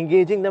 bye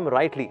engaging them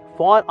rightly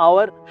for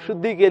our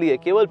शुद्धि के लिए,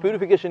 केवल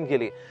प्यूरिफिकेशन के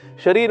लिए।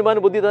 शरीर, मन,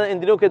 बुद्धि तथा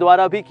इंद्रियों के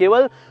द्वारा भी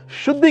केवल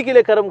शुद्धि के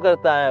लिए कर्म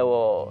करता है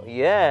वो,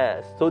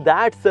 yes. So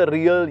that's a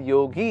real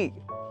योगी।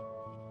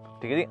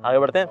 ठीक है जी, आगे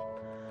बढ़ते हैं।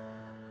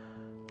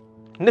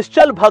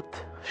 निश्चल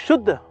भक्त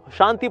शुद्ध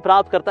शांति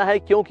प्राप्त करता है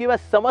क्योंकि वह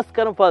समस्त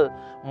कर्म फल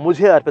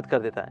मुझे अर्पित कर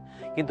देता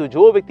है, किंतु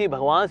जो व्यक्ति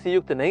भगवान से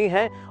युक्त नहीं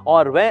है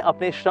और वह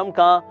अपने श्रम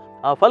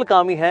का फल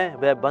कामी है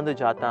वह बंध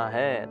जाता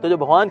है। तो जो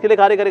भगवान के लिए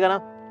कार्य करेगा ना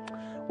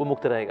वो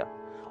मुक्त रहेगा,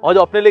 और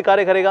जो अपने लिए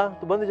कार्य करेगा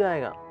तो बंध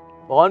जाएगा।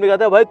 भगवान भी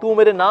कहता है भाई तू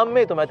मेरे नाम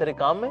में तो मैं तेरे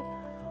काम में,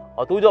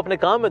 और तू जो अपने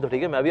काम में तो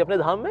ठीक है मैं भी अपने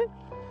धाम में।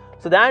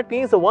 So that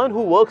means the one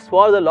who works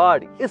for the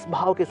Lord, इस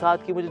भाव के साथ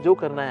कि मुझे जो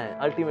करना है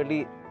ultimately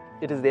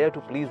it is there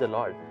to please the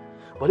Lord।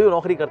 भले वो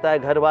नौकरी करता है,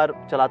 घर बार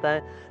चलाता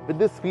है with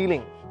this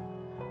feeling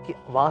कि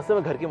वास्तव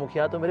में घर के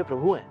मुखिया तो मेरे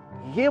प्रभु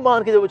हैं, ये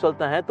मान के जब वो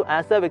चलता है तो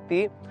ऐसा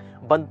व्यक्ति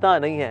बनता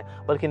नहीं है,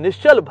 बल्कि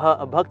निश्चल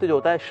भक्त जो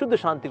होता है शुद्ध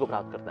शांति को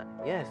प्राप्त करता है।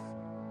 Yes,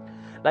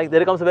 like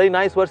there comes a very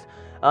nice verse,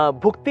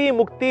 भुक्ति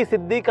मुक्ति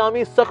सिद्धि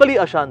कामी सकली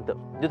अशांत।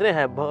 जितने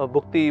हैं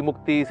भुक्ति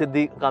मुक्ति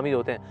सिद्धि कामी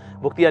होते हैं,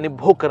 भुक्ति यानी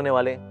भोग करने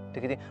वाले,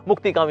 ठीक है जी,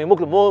 मुक्ति कामी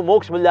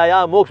मोक्ष मिल जाए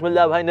यार, मोक्ष मिल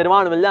जाए भाई,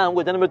 निर्वाण मिल जाए,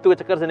 हमको जन्म मृत्यु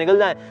के चक्कर से निकल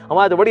जाए,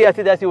 हमारे तो बड़ी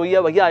ऐसी जैसी हुई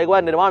है भैया, एक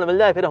बार निर्वाण मिल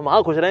जाए फिर हम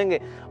वहाँ खुश रहेंगे।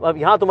 अब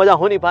यहाँ तो मजा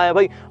हो नहीं पाया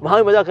भाई, वहाँ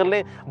भी मजा कर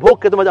लें,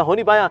 भोग के तो मजा हो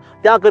नहीं पाया,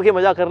 त्याग करके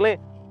मजा कर लें।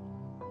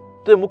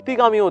 तो मुक्ति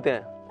कामी होते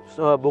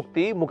हैं,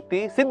 भुक्ति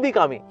मुक्ति सिद्धि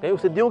कामी, कहीं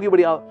सिद्धियों की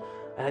बड़ी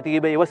रहती है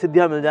भाई, वह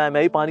सिद्धियां मिल जाए,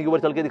 मैं भी पानी के ऊपर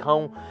चल के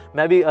दिखाऊं,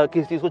 मैं भी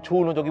किसी चीज को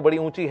छू लूं जो कि बड़ी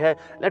ऊंची है,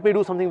 let me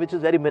do something which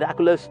is very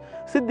miraculous.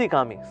 सिद्धि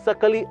कामी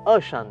सकली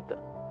अशांत,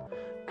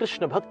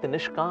 कृष्ण भक्त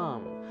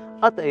निष्काम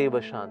अतएव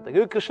शांत।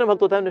 क्योंकि कृष्ण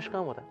भक्त होता है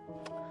निष्काम होता है,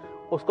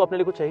 उसको अपने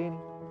लिए कुछ चाहिए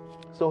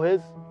नहीं, so he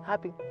is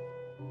happy,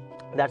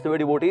 that's the way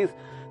devotees.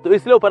 तो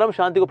इसलिए वो परम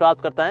शांति को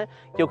प्राप्त करता है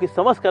क्योंकि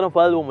समस्त कर्म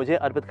फल वो मुझे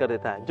अर्पित कर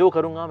देता है। जो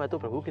करूंगा मैं तो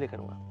प्रभु के लिए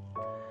करूंगा।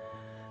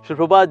 श्री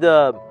प्रभुपाद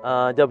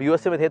जब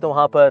यूएसए में थे तो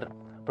वहां पर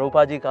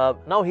प्रभुपाद जी का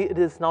इट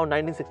इज नाउ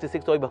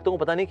 1966, तो भक्तों को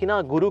पता नहीं कि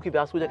ना गुरु की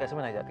व्यास पूजा कैसे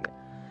मनाई जाती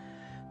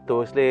है।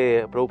 तो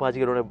इसलिए प्रभुपाद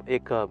जी उन्होंने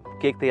एक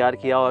केक तैयार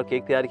किया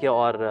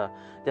और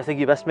जैसे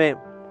कि वेस्ट में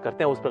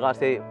करते हैं उस प्रकार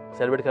से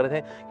सेलिब्रेट कर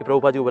रहे थे कि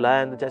प्रभुपाद जी को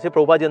बुलाया। जैसे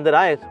प्रभुपाद जी अंदर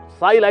आए,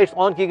 सारी लाइट्स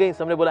ऑन की गई,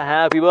 सबने बोला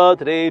happy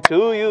birthday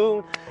to you,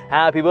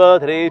 happy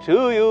birthday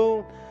to you,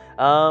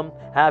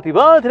 happy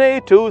birthday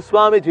to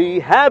swami ji,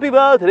 happy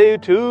birthday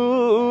to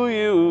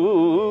you.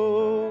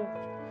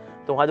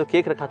 तो वहां जो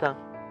केक रखा था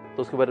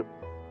तो उसके ऊपर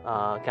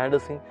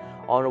कैंडल्स थी, और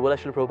उन्होंने बोला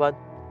श्री प्रभुपाद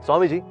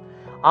स्वामी जी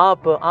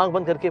आप आंख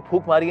बंद करके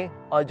फूंक मारिए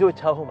और जो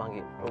इच्छा हो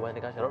मांगिए। प्रभुपाद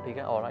ने कहा चलो ठीक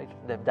है, alright,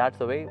 that's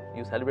the way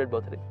you celebrate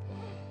birthday.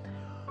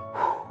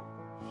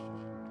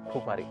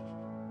 फूंक मारी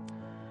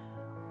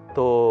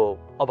तो,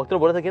 और भक्तों ने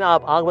बोला था कि ना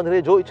आप आंख बंद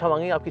करिए, जो इच्छा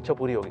मांगेंगे आपकी इच्छा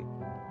पूरी होगी,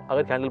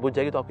 अगर कैंडल बुझ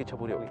जाएगी तो आपकी इच्छा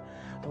पूरी होगी।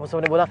 तो मुझसे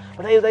ने बोला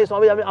बताइए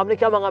स्वामी आपने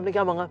क्या मांगा, आपने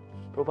क्या मांगा?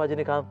 प्रभुपाद जी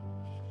ने कहा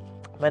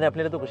मैंने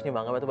अपने लिए तो कुछ नहीं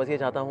मांगा, मैं तो बस ये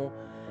चाहता हूँ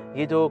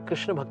ये जो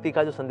कृष्ण भक्ति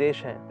का जो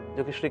संदेश है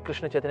जो कि श्री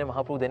कृष्ण चैतन्य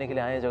महाप्रभु देने के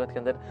लिए आए हैं जगत के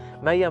अंदर,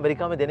 मैं ये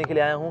अमेरिका में देने के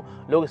लिए आया हूँ,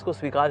 लोग इसको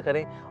स्वीकार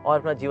करें और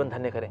अपना जीवन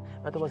धन्य करें,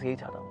 मैं तो बस यही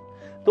चाहता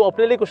हूँ। तो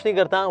अपने लिए कुछ नहीं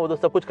करता, वो तो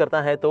सब कुछ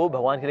करता है तो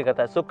भगवान के लिए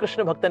करता है। सो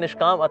कृष्ण भक्त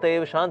निष्काम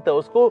अतएव शांत,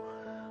 उसको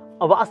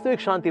वास्तविक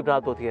शांति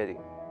प्राप्त होती है जी।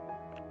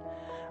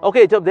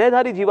 ओके, जब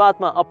देहधारी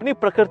जीवात्मा अपनी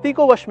प्रकृति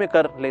को वश में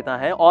कर लेता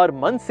है और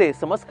मन से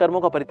समस्त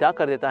कर्मों का परित्याग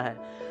कर देता है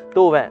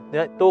तो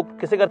वह तो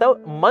किसे करता है?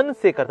 मन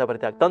से करता है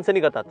परित्याग, तन से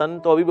नहीं करता, तन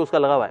तो अभी भी उसका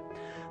लगा हुआ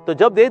है। तो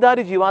जब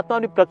देहधारी जीवात्मा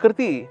अपनी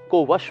प्रकृति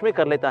को वश में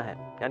कर लेता है,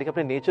 यानी कि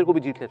अपने नेचर को भी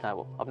जीत लेता है,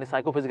 वो अपने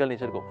साइकोफिजिकल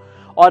नेचर को,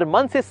 और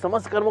मन से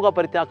समस्त कर्मों का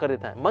परित्याग कर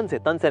देता है, मन से,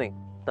 तन से नहीं,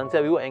 तन से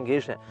अभी वो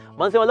एंगेज है,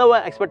 मन से मतलब वो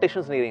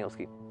एक्सपेक्टेशंस नहीं रही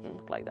उसकी,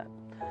 लाइक दैट,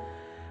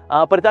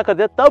 परित्याग कर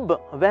दिया, तब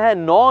वह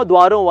 9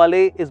 द्वारों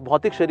वाले इस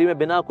भौतिक शरीर में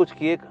बिना कुछ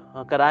किए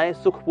कराए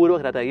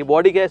सुखपूर्वक रहता है। ये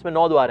बॉडी क्या है, इसमें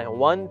 9 द्वार हैं,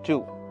 1 2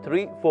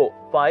 3 4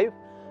 5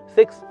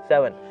 6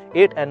 7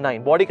 8 एंड 9,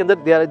 बॉडी के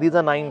अंदर दीज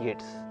आर 9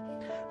 गेट्स।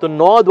 तो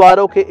 9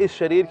 द्वारों के इस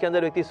शरीर के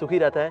अंदर व्यक्ति सुखी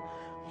रहता है।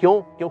 क्यों?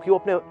 क्योंकि वो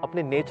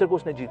अपने नेचर को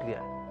उसने जीत लिया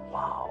है।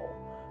 Wow,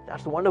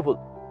 that's wonderful.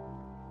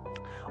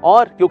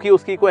 और क्योंकि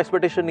उसकी कोई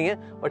एक्सपेक्टेशन नहीं है,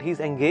 बट ही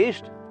इज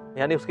एंगेज्ड,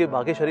 यानी उसके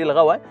बाकी शरीर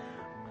लगा हुआ है,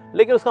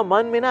 लेकिन उसका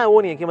मन में ना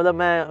वो नहीं है कि मतलब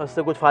मैं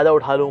उससे कुछ फायदा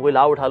उठा लूं, कोई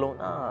लाभ उठा लूं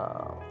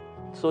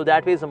ना। So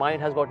that means the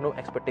mind has got no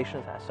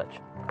expectations as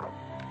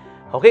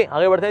such. Okay,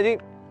 आगे बढ़ते हैं जी।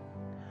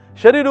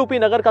 शरीर रूपी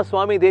नगर का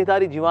स्वामी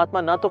देहधारी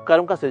जीवात्मा ना तो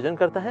कर्म का सृजन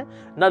करता है,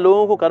 ना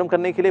लोगों को कर्म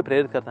करने के लिए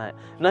प्रेरित करता है,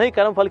 न ही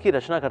कर्म फल की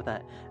रचना करता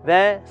है।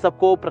 वह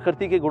सबको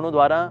प्रकृति के गुणों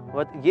द्वारा,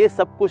 ये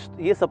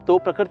सब तो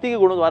प्रकृति के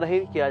गुणों द्वारा ही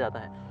किया जाता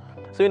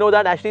है। So you know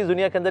that actually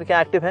दुनिया के अंदर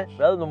क्या एक्टिव है?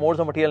 Well, the modes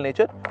of material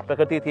nature,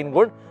 प्रकृति 3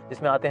 गुण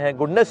जिसमें आते हैं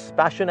गुडनेस,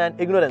 पैशन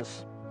एंड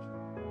इग्नोरेंस।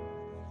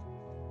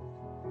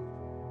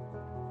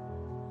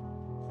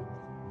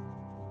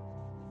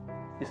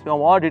 इसमें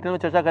हम और डिटेल में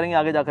चर्चा करेंगे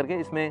आगे जाकर के।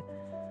 इसमें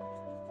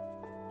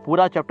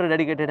पूरा चैप्टर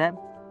डेडिकेटेड है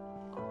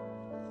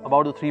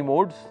अबाउट द 3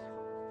 मोड्स।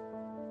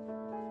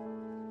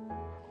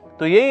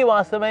 तो यही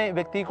वास्तव में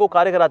व्यक्ति को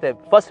कार्य कराते हैं।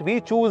 First we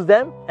choose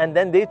them and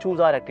then they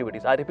choose our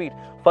activities. I repeat,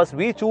 first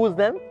we choose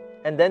them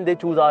and then they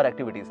choose our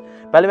activities.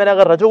 पहले मैंने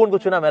अगर रजोगुण को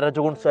चुना, मैं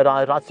रजोगुण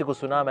राजसिक को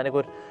सुना,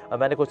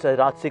 मैंने कुछ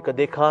राजसिक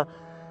देखा,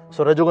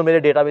 सो रजोगुण मेरे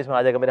डेटाबेस में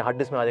आ जाएगा, मेरे हार्ड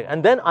डिस्क में आ जाएगा,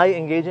 and then I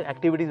engage in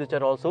activities which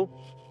are also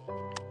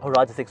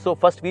rajasic. So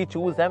first we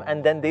choose them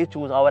and then they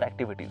choose our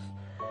activities.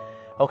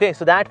 Okay,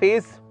 so that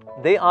phase,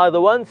 they are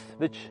the ones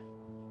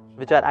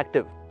which are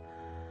active.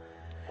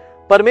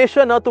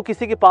 परमेश्वर न तो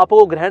किसी के पापों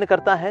को ग्रहण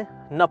करता है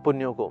न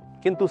पुण्यों को,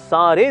 किंतु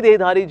सारे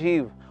देहधारी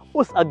जीव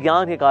उस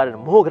अज्ञान के कारण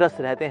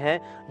मोहग्रस्त रहते हैं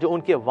जो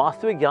उनके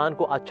वास्तविक ज्ञान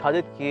को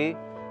आच्छादित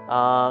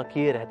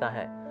किए रहता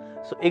है।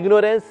 सो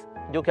इग्नोरेंस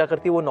जो क्या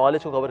करती है, वो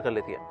नॉलेज को कवर कर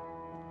लेती है।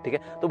 ठीक है,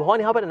 तो भगवान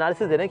यहाँ पर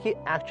एनालिसिस दे रहे हैं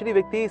कि एक्चुअली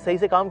व्यक्ति सही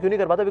से काम क्यों नहीं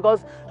कर पाता,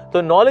 बिकॉज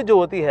तो नॉलेज जो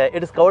होती है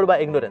it is covered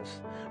by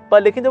ignorance.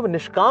 पर लेकिन जब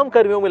निष्काम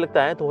कर्मियों में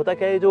लगता है तो होता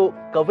क्या है, जो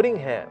कवरिंग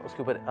है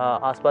उसके ऊपर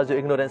आसपास जो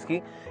इग्नोरेंस की,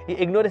 ये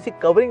इग्नोरेंस की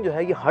कवरिंग जो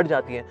है ये हट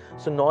जाती है।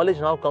 So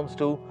knowledge now comes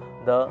to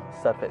the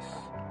surface.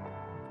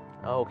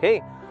 Okay,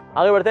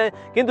 आगे बढ़ते हैं।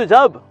 किंतु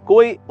जब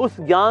कोई उस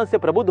ज्ञान से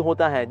प्रबुद्ध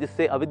होता है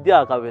जिससे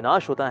अविद्या का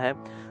विनाश होता है,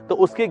 तो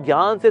उसके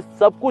ज्ञान से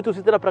सब कुछ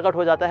उसी तरह प्रकट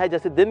हो जाता है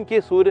जैसे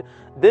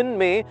दिन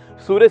में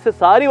सूर्य से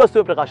सारी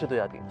वस्तुएं प्रकाशित हो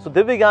जाती हैं। सो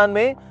दिव्य ज्ञान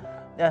में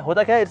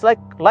होता क्या है, इट्स लाइक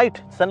लाइट,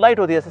 सनलाइट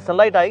होती है। जैसे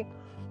सनलाइट आई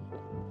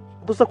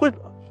तो सब कुछ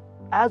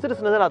एज इट इज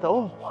नजर आता है,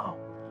 ओह वाह।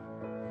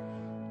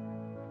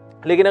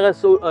 लेकिन अगर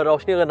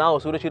रोशनी अगर ना हो,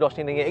 सूरज की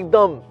रोशनी नहीं है,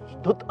 एकदम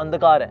धुत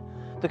अंधकार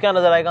है, तो क्या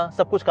नजर आएगा,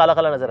 सब कुछ काला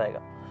काला नजर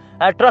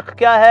आएगा। ट्रक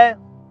क्या है,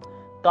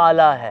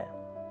 काला है।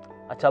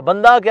 अच्छा,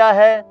 बंदा क्या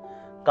है,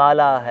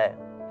 काला है।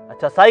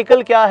 अच्छा,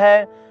 साइकिल क्या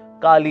है,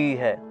 काली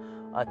है।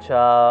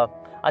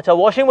 अच्छा,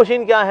 वॉशिंग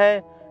मशीन क्या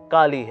है,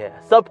 काली है।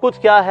 सब कुछ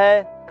क्या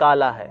है,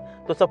 काला है।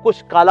 तो सब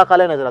कुछ काला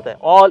काला नजर आता है।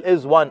 All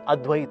is one,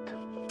 advaita.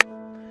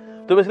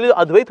 तो इसलिए जो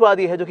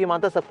अद्वैतवादी है, जो कि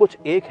मानता सब कुछ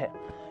एक है,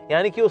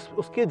 यानी कि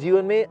उसके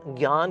जीवन में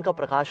ज्ञान का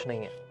प्रकाश नहीं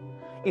है,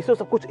 इसलिए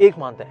सब कुछ एक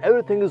मानता है।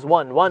 Everything is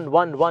one, one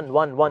one one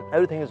one one,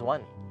 everything is one.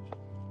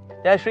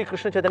 जय श्री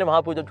कृष्ण चैतन्य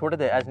महाप्रभु जब छोटे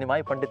थे एज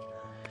निमाई पंडित,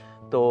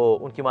 तो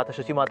उनकी माता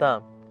शची माता,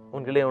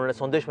 उनके लिए उन्होंने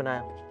संदेश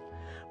बनाया।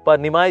 पर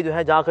निमाई जो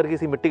है जाकर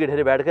किसी मिट्टी के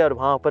ढेरे बैठ गए और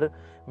वहां पर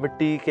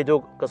मिट्टी के जो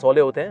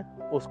कसौले होते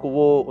हैं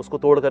उसको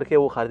तोड़ करके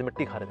वो खा रहे थे,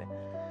 मिट्टी खा रहे थे।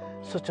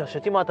 सो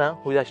शची माता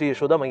हुई श्री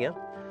यशोदा मैया,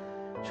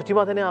 शची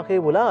माता ने आके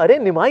बोला, अरे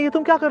निमाई ये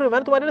तुम क्या कर रहे हो,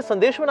 मैंने तुम्हारे लिए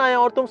संदेश बनाया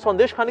और तुम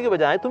संदेश खाने के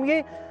बजाय तुम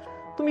ये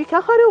क्या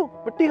खा रहे हो,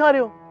 मिट्टी खा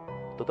रहे हो।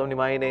 तो तब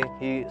निमाई ने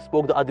ही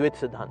स्पोक द अद्वैत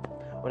सिद्धांत।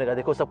 उन्होंने कहा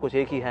देखो सब कुछ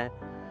एक ही है,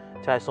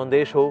 चाहे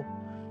संदेश हो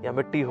या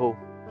मिट्टी हो,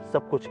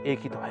 सब कुछ एक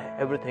ही तो है,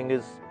 एवरीथिंग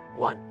इज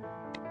वन।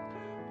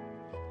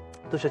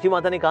 तो शची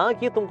माता ने कहा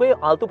कि तुमको ये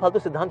आलतू फालतू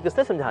सिद्धांत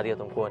किसने समझा दिया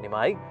तुमको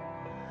निमाई।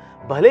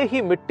 भले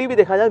ही मिट्टी भी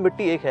देखा जाए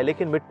मिट्टी एक है,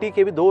 लेकिन मिट्टी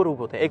के भी दो रूप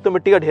होते हैं। एक तो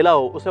मिट्टी का ढेला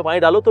हो, उसमें पानी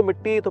डालो तो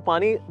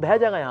पानी बह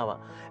जाएगा यहाँ वहां,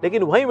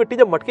 लेकिन वही मिट्टी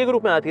जब मटके के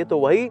रूप में आती है तो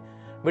वही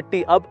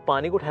मिट्टी अब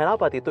पानी को ठहरा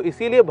पाती है। तो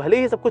इसीलिए भले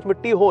ही सब कुछ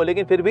मिट्टी हो,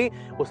 लेकिन फिर भी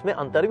उसमें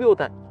अंतर भी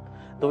होता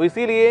है। तो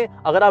इसीलिए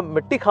अगर आप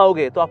मिट्टी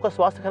खाओगे तो आपका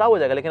स्वास्थ्य खराब हो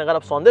जाएगा, लेकिन अगर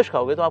आप संदेश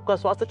खाओगे तो आपका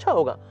स्वास्थ्य अच्छा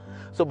होगा।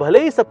 सो भले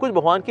ही सब कुछ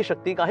भगवान की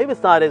शक्ति का ही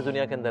विस्तार है इस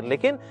दुनिया के अंदर,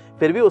 लेकिन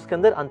फिर भी उसके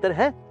अंदर अंतर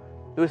है।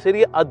 तो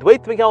इसलिए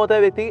अद्वैत में क्या होता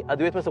है, व्यक्ति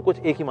अद्वैत में सब कुछ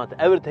एक ही मानता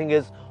है, everything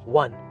is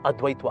one,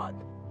 advaitavad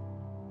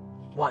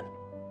one.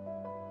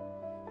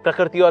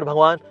 प्रकृति और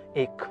भगवान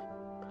एक,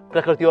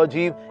 प्रकृति और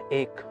जीव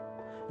एक,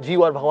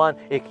 जीव और भगवान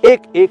एक,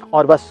 एक एक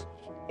और बस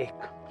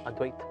एक,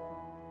 अद्वैत।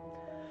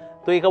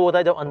 तो ये कब होता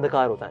है, जब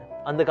अंधकार होता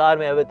है। अंधकार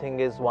में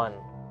एवरीथिंग इज वन।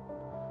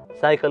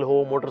 साइकिल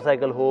हो,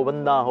 मोटरसाइकिल हो,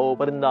 बंदा हो,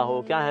 परिंदा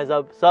हो, क्या है,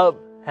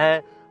 सब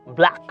है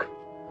ब्लैक।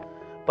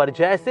 पर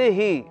जैसे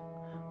ही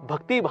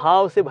भक्ति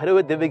भाव से भरे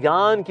हुए दिव्य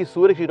ज्ञान की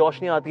सूर्य की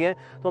रोशनी आती है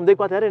तो हम देख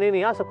पाते हैं, अरे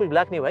नहीं यार, सब कुछ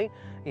ब्लैक नहीं भाई,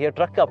 ये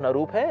ट्रक का अपना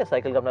रूप है,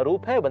 साइकिल का अपना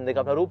रूप है, बंदे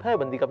का अपना रूप है,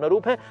 बंदी का अपना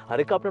रूप है,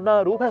 हर एक का अपना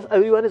रूप है।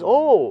 एवरीवन इज,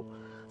 ओ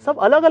सब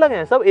अलग अलग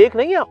हैं, सब एक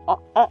नहीं है।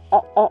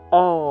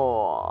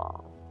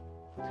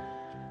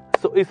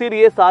 सो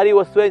इसीलिए सारी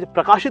वस्तुएं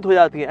प्रकाशित हो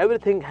जाती हैं।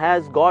 Everything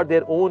has got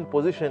their own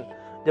position.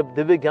 जब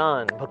दिव्य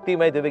ज्ञान,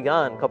 भक्तिमय दिव्य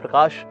ज्ञान का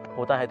प्रकाश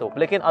होता है तो।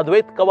 लेकिन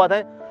अद्वैत कब आता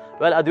है,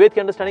 वेल अद्वैत की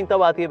अंडरस्टैंडिंग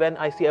तब आती है when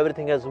I see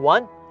everything as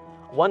one.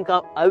 One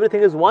का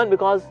एवरीथिंग इज वन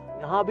बिकॉज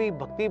यहां भी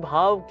भक्ति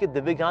भाव के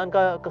दिव्य ज्ञान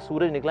का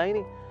सूरज निकला ही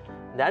नहीं।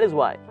 That is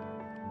why.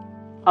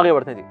 आगे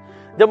बढ़ते हैं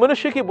जी। जब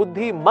मनुष्य की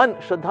बुद्धि, मन,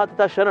 श्रद्धा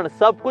तथा शरण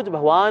सब कुछ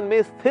भगवान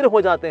में स्थिर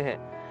हो जाते हैं,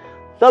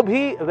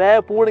 तभी वह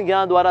पूर्ण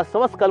ज्ञान द्वारा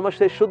समस्त कल्मश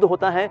से शुद्ध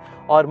होता है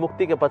और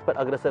मुक्ति के पथ पर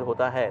अग्रसर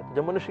होता है।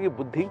 जब मनुष्य की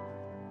बुद्धि,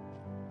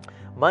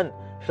 मन,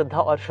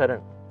 श्रद्धा और शरण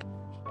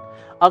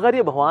अगर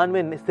ये भगवान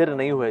में स्थिर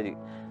नहीं हुए जी,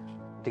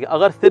 ठीक है,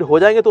 अगर स्थिर हो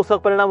जाएंगे तो उसका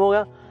परिणाम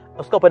होगा,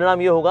 उसका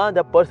परिणाम ये होगा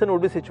जब person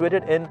would be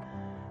situated in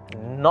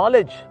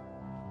knowledge,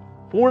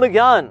 पूर्ण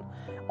ज्ञान।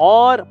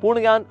 और पूर्ण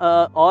ज्ञान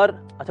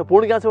अच्छा,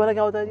 पूर्ण ज्ञान से पहले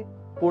क्या होता है जी,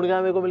 पूर्ण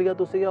ज्ञान मेरे को मिल गया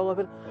तो उससे क्या होगा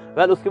फिर,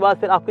 वेल उसके बाद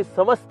फिर आपके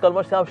समस्त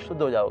कल्मश से आप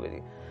शुद्ध हो जाओगे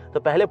जी। तो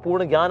पहले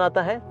पूर्ण ज्ञान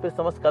आता है, फिर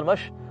समस्त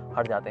कल्मश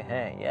हट जाते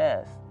हैं।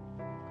 यस,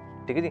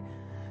 ठीक है जी।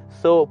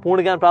 सो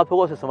पूर्ण ज्ञान प्राप्त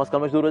होगा, उससे समस्त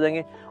कल्मश दूर हो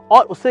जाएंगे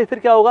और उससे फिर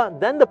क्या होगा,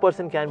 then the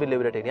person can be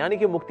liberated, यानी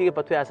कि मुक्ति के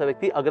पथ पे ऐसा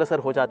व्यक्ति अग्रसर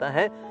हो जाता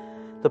है।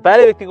 तो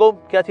पहले व्यक्ति को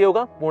क्या चाहिए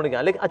होगा, पूर्ण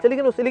ज्ञान।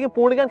 लेकिन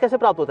पूर्ण ज्ञान कैसे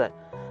प्राप्त होता है,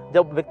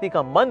 जब व्यक्ति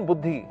का मन,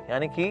 बुद्धि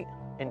यानी कि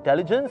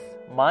intelligence,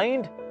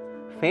 mind,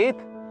 faith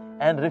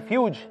and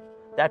refuge,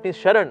 that means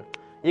sharan,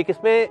 ये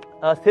किसमें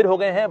स्थिर हो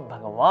गए हैं,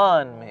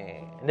 भगवान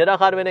में,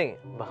 निराकार में नहीं,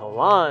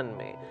 भगवान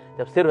में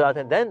जब स्थिर हो जाते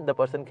हैं, then the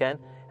person can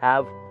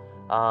have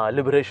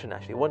liberation,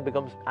 actually one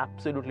becomes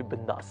absolutely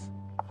bindas।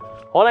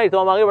 Alright, तो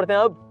हम आगे बढ़ते हैं।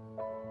 अब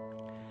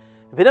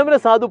विनम्र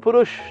साधु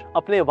पुरुष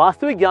अपने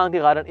वास्तविक ज्ञान के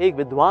कारण एक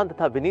विद्वान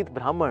तथा विनीत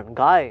ब्राह्मण,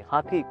 गाय,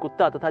 हाथी,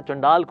 कुत्ता तथा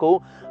चंडाल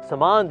को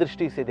समान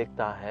दृष्टि से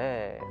देखता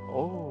है।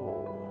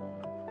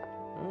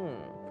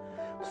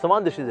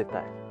 समान दृष्टि से देखता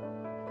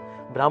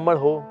है। ब्राह्मण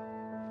हो,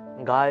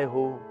 गाय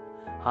हो,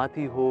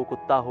 हाथी हो,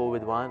 कुत्ता हो,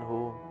 विद्वान हो,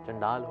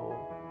 चंडाल हो,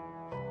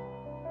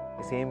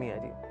 सेम ही है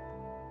जी,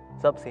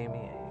 सब सेम ही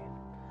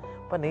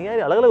है। पर नहीं यार,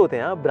 अलग अलग होते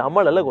हैं।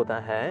 ब्राह्मण अलग होता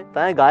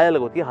है, गाय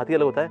अलग होती है, हाथी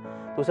अलग होता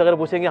है। तो उसे अगर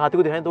पूछेंगे हाथी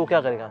को दिखाएं तो वो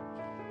क्या करेगा?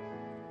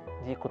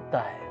 ये कुत्ता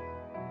है,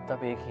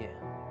 तब एक ही है।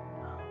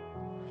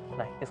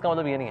 नहीं, इसका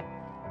मतलब ये नहीं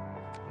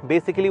है।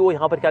 बेसिकली वो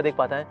यहाँ पर क्या देख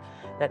पाता है?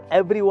 That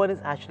everyone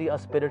is actually a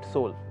spirit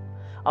soul.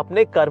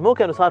 अपने कर्मों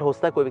के अनुसार हो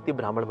सकता है कोई व्यक्ति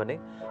ब्राह्मण बने,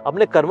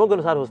 अपने कर्मों के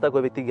अनुसार हो सकता है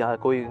कोई व्यक्ति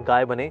कोई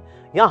गाय बने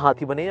या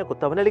हाथी बने या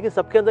कुत्ता बने, लेकिन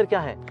सबके अंदर क्या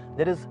है?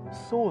 There is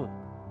soul,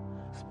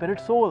 spirit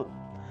soul.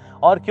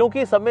 और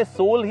क्योंकि सब में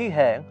सोल ही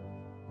है,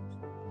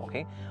 okay,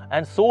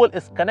 and soul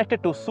is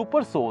connected to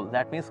super soul,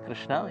 that means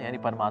Krishna यानी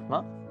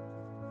परमात्मा।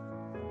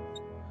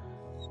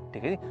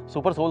 ठीक है जी,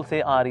 सुपर सोल से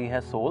आ रही है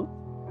सोल।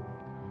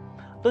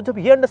 तो जब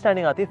ये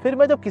अंडरस्टैंडिंग आती है, फिर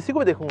मैं जब किसी को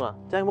भी देखूंगा,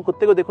 चाहे मैं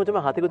कुत्ते को देखूं, चाहे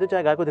मैं हाथी को देखूं,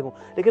 चाहे गाय को देखूं,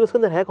 लेकिन उसके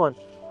अंदर है कौन?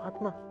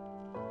 आत्मा।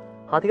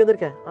 हाथी के अंदर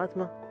क्या है?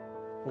 आत्मा।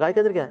 गाय के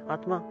अंदर क्या है?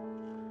 आत्मा।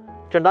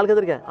 चंडाल के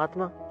अंदर क्या है?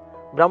 आत्मा।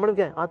 ब्राह्मण में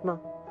क्या है? आत्मा।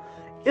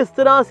 इस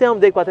तरह से हम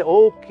देख पाते हैं।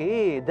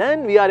 Okay,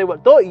 then we are able.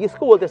 तो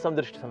इसको बोलते हैं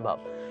समदृष्टि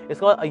संभाव।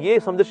 इसका ये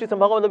समदृष्टि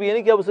संभाव का मतलब ये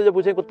नहीं कि अब उससे जब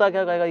पूछे कुत्ता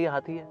क्या कहेगा? ये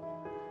हाथी है।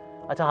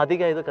 अच्छा, हाथी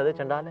क्या है? तो कहते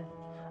चंडाल है।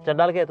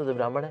 चंडाल क्या है? तो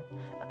ब्राह्मण है।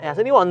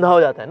 ऐसे नहीं वो अंधा हो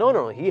जाता है। No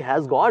no, he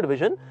has God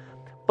vision.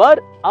 पर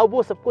अब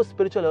वो सबको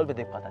स्पिरिचुअल लेवल पे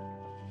देख पाता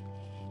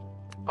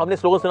है। आपने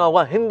स्लोगन सुना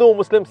होगा, हिंदू,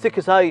 मुस्लिम, सिख,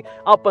 ईसाई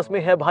आपस में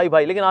है भाई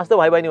भाई, लेकिन आज तक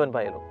भाई भाई नहीं बन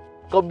पाए लोग,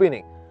 कभी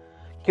नहीं।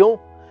 क्यों?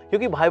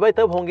 क्योंकि भाई भाई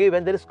तब होंगे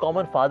when there is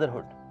common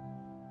fatherhood,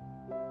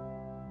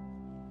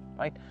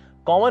 right?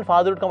 Common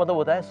fatherhood का मतलब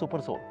होता है सुपर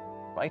सोल,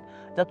 राइट?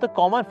 जब तक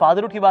कॉमन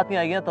फादरहुड की बात नहीं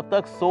आएगी ना, तब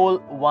तक सोल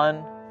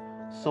 1,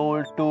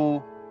 सोल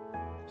 2,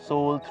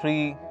 सोल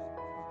 3,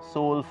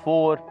 सोल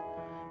 4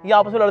 ये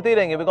आपस में लड़ते ही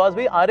रहेंगे। बिकॉज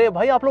भाई, अरे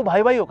भाई आप लोग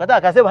भाई भाई हो। कहता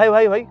कैसे भाई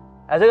भाई भाई,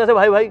 ऐसे कैसे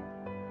भाई भाई?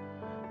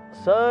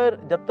 सर,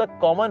 जब तक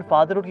कॉमन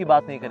फादरहुड की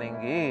बात नहीं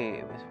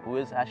करेंगे, हु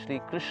इज एक्चुअली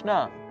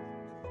कृष्णा,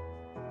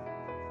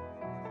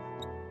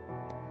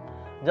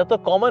 जब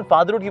तक कॉमन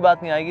फादरहुड की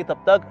बात नहीं आएगी,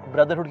 तब तक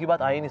ब्रदरहुड की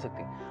बात आ ही नहीं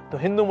सकती। तो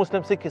हिंदू,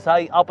 मुस्लिम, सिख,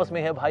 ईसाई आपस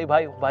में है भाई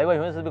भाई भाई भाई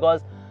होने से,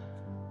 बिकॉज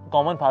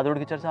कॉमन फादरहुड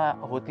की चर्चा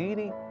होती ही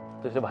नहीं,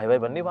 तो इससे भाई भाई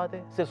बन नहीं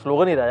पाते। सिर्फ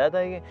स्लोगन ही रह जाता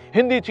है ये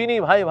हिंदी चीनी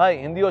भाई भाई,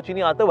 हिंदी और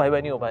चीनी आते भाई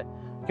भाई नहीं हो पाए।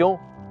 क्यों?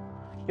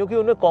 क्योंकि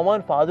उनमें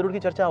कॉमन फादरहुड की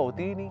चर्चा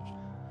होती ही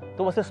नहीं,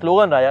 तो बस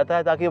स्लोगन रह जाता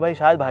है ताकि भाई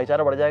शायद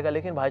भाईचारा बढ़ जाएगा,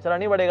 लेकिन भाईचारा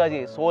नहीं बढ़ेगा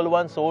जी। सोल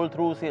 1, सोल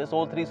 3,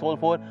 सोल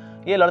 4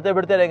 ये लड़ते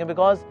भिड़ते रहेंगे,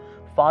 बिकॉज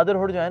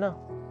फादरहुड जो है ना,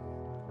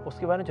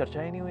 उसके बारे में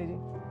चर्चा ही नहीं हुई जी।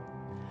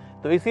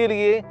 तो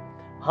इसीलिए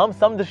हम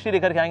समदृष्टि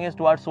लेकर के आएंगे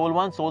टुवर्ड सोल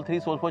 1, सोल 3,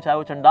 सोल 4, चाहे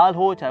वो चंडाल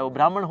हो, चाहे वो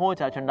ब्राह्मण हो,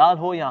 चाहे चंडाल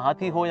हो या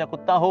हाथी हो या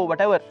कुत्ता हो,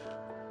 व्हाटएवर।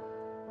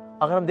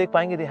 अगर हम देख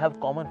पाएंगे they have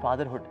common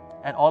fatherhood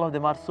and all of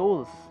them are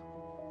souls.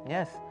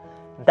 Yes,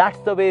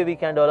 that's the way we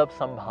can develop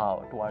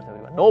sambhav towards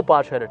everyone. No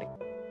partiality,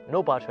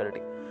 no partiality.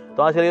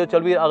 तो आज चलिए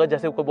चल भी, अगर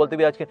जैसे कोई बोलते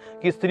भी आज के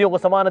कि स्त्रियों को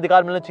समान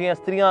अधिकार मिलना चाहिए,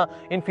 स्त्रियां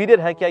इंफीरियर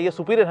है क्या, ये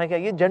सुपीरियर है क्या,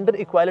 ये जेंडर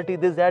इक्वालिटी,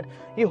 दिस दैट,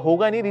 ये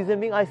होगा नहीं। Reason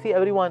being I see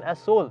everyone as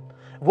soul.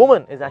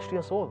 Woman is actually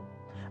a soul,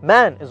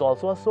 man is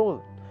also a soul.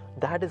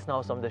 That is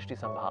now samdrishti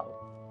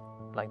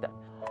sambhav, like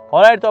that.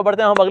 Alright, तो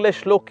बढ़ते हैं हम अगले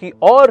श्लोक की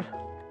ओर।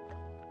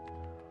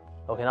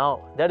 Okay, now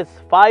that is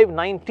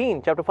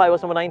 5:19, chapter 5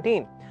 verse number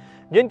 19।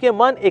 जिनके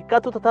मन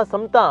एकत्व तथा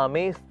समता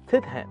में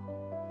स्थित हैं।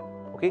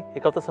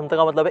 एकत्व समता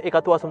का मतलब है,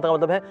 एकत्व और समता का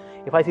मतलब है,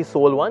 if I C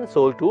soul 1,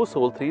 soul 2,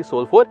 soul 3,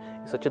 soul 4,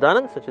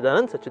 Sachchidanand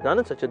Sachchidanand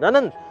Sachchidanand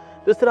Sachchidanand.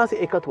 तो इस तरह से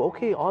एकत्व,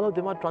 okay, all of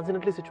them are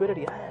ट्रांसेंडेंटली situated,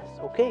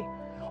 yes, okay.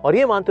 और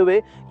ये मानते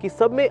हुए कि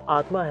सब में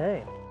आत्मा है,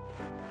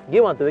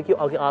 ये मानते हुए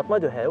कि आत्मा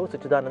जो है वो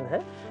सच्चिदानंद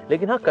है,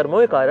 लेकिन हाँ, कर्मों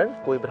के कारण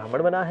कोई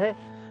ब्राह्मण बना है,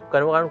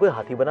 कर्मों के कारण कोई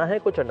हाथी बना है,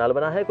 कोई चंडाल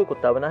बना है, कोई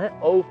कुत्ता बना है,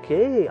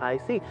 ओके, आई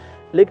सी।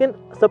 लेकिन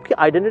सबकी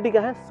आइडेंटिटी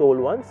क्या है? सोल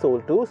 1,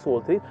 सोल 2,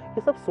 सोल 3,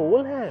 ये सब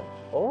सोल है।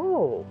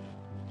 ओह,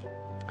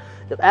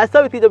 जब ऐसा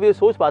व्यक्ति जब ये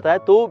सोच पाता है,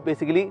 तो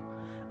बेसिकली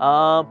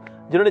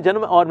जिन्होंने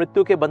जन्म और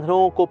मृत्यु के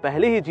बंधनों को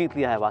पहले ही जीत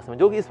लिया है वास्तव में,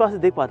 जो कि इस बात से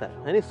देख पाता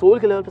है, यानी सोल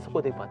के लेवल पे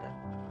सबको देख पाता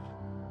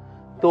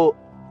है, तो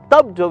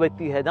तब जो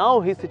व्यक्ति है,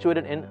 now he is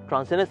situated in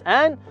transcendence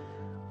and,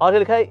 और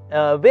लिखा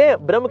है वे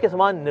ब्रह्म के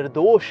समान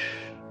निर्दोष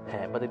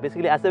है। मतलब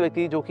बेसिकली ऐसा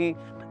व्यक्ति जो कि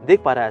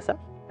देख पा रहा है, ऐसा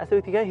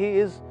व्यक्ति क्या है?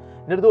 He is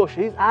nirdosh,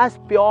 he is as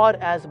pure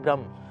as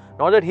Brahman,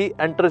 not that he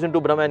enters into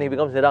Brahman and he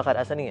becomes nirakar,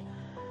 ऐसा नहीं है।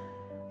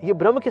 ये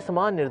ब्रह्म के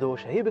समान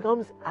निर्दोष है, he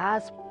becomes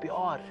as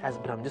pure as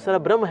ब्रह्म। जिस तरह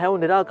ब्रह्म है वो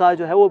निराकार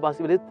जो है वो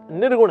वास्तविक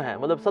निर्गुण है,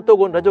 मतलब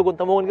सत्वगुण रजोगुण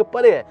तमोगुण के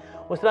परे है,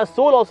 उस तरह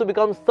सोल also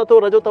becomes सत्व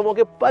रजो तमो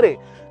के परे,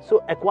 so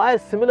acquire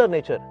similar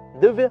nature,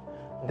 Divya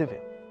Divya,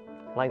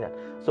 like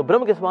that। so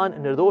ब्रह्म के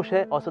समान निर्दोष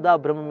है और सदा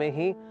ब्रह्म में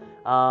ही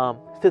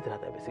स्थित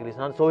रहता है basically,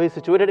 so he is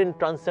situated in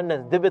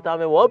transcendence, दिव्यता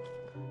में वो अब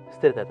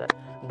स्थित रहता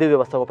है, दिव्य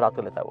अवस्था को प्राप्त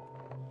कर लेता है वो।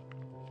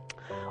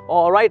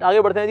 ऑलराइट,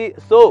 आगे बढ़ते हैं जी।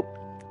 सो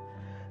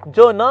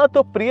जो ना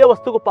तो प्रिय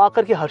वस्तु को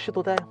पाकर के हर्षित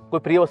होता है, कोई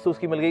प्रिय वस्तु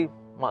उसकी मिल गई,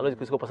 मान लो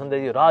किसी को पसंद है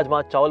जी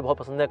राजमा चावल बहुत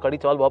पसंद है, कड़ी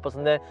चावल बहुत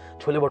पसंद है,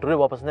 छोले भटूरे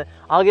बहुत पसंद है,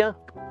 आ गया,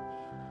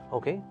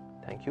 okay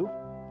thank you,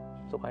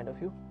 so kind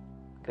of you,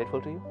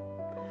 grateful to you.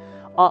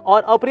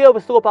 और अप्रिय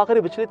वस्तु को पाकर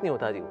विचलित नहीं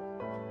होता जी वो,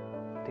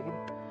 ठीक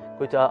है।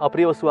 कुछ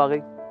अप्रिय वस्तु आ गई,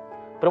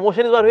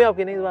 प्रमोशन इस बार हुई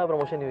आपकी, नहीं इस बार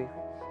प्रमोशन नहीं हुई,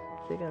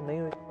 ठीक है, नहीं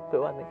हुई, कोई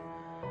बात नहीं,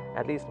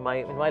 at least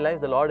in my life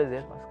the lord is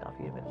there, बस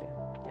काफी है मेरे लिए।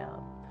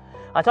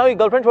 अच्छा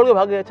गर्लफ्रेंड छोड़ के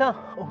भाग गए, अच्छा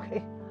ओके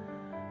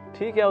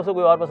ठीक है, उसको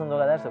कोई और पसंद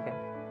होगा, दैट्स ओके,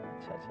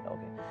 अच्छा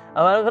ओके।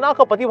 अब मैंने सुना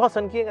आपका पति बहुत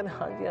सनकी है,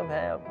 हाँ जी अब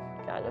है, अब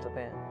क्या कर सकते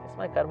हैं, it's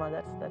my karma,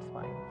 that's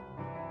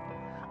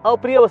fine.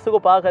 अप्रिय वस्तु को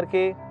पा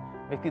करके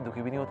व्यक्ति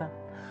दुखी भी नहीं होता,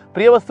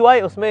 प्रिय वस्तु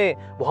आए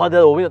उसमें बहुत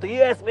ज्यादा वो भी होता है,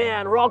 यस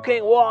मैन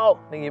रॉकिंग वाओ,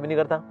 नहीं ये भी नहीं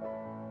करता,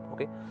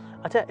 ओके।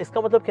 अच्छा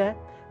इसका मतलब क्या है,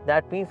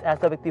 दैट मींस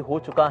ऐसा व्यक्ति हो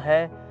चुका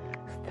है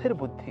स्थिर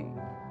बुद्धि,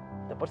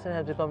 the person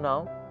has become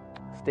now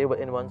stable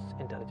in one's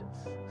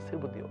intelligence, स्थिर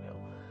बुद्धि हो गया।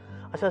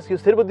 अच्छा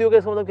स्थिर बुद्धि हो गया,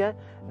 इसका मतलब क्या है,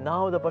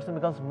 नाउ द पर्सन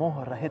बिकम्स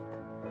मोह रहित,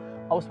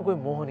 अब उसमें कोई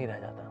मोह नहीं रह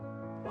जाता।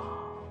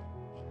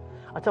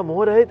 अच्छा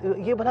मोह रहित,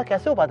 ये भला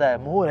कैसे हो पाता है,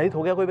 मोह रहित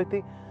हो गया कोई व्यक्ति,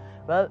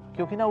 वेल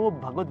क्योंकि ना वो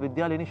भगवत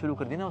विद्या लेनी शुरू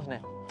कर दी ना उसने,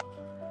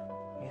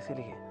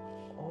 इसीलिए।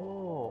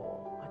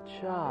 ओह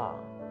अच्छा,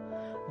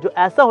 जो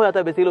ऐसा हो जाता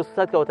है बेसिकली उसके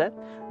साथ क्या होता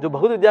है, जो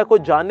भगवत विद्या को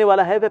जानने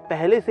वाला है वह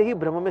पहले से ही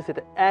ब्रह्म में स्थित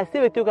है। ऐसे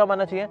व्यक्तियों को क्या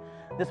मानना चाहिए,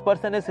 this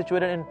person is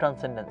situated in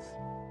transcendence,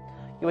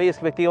 कि भाई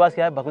इस व्यक्ति के पास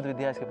क्या है, भगवत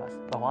विद्या है इसके पास,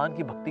 भगवान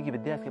की भक्ति की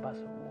विद्या है इसके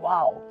पास,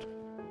 वाओ।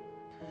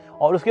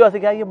 और उसकी वजह से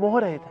क्या है, ये मोह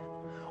रहित है,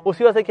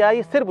 उसकी वजह से क्या है,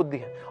 ये स्थिर बुद्धि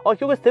है। और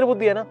क्योंकि स्थिर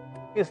बुद्धि है ना,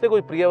 इसलिए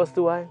कोई प्रिय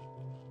वस्तु आए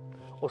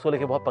उसको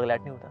लेके बहुत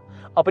पगलैट नहीं होता,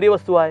 अप्रिय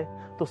वस्तु आए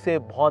तो उससे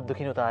बहुत दुखी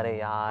नहीं होता, अरे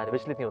यार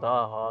विचलित नहीं होता,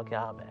 हाँ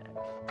क्या मैं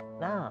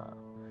ना।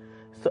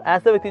 तो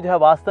ऐसा व्यक्ति जो है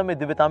वास्तव में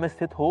दिव्यता में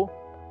स्थित हो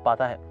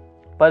पाता है।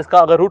 पर इसका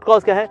अगर रूट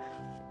कॉज क्या है,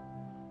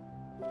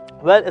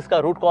 वेल इसका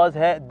रूट कॉज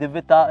है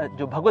दिव्यता,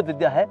 जो भगवत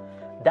विद्या है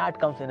that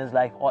comes in his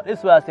life, और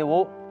इस वजह से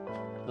वो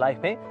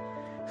लाइफ में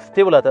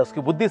स्टेबल आता है,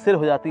 उसकी बुद्धि स्थिर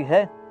हो जाती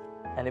है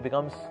एंड ही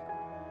बिकम्स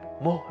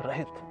मोह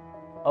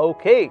रहित।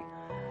 ओके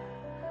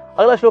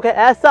अगला श्लोक है,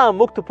 ऐसा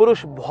मुक्त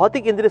पुरुष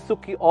भौतिक इंद्रिय सुख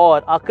की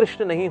ओर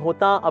आकृष्ट नहीं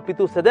होता,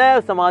 अपितु सदैव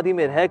समाधि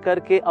में रह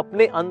करके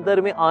अपने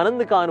अंदर में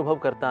आनंद का अनुभव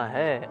करता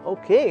है।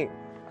 ओके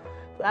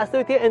तो ऐसे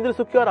व्यक्ति इंद्रिय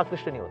सुख की ओर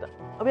आकृष्ट नहीं होता।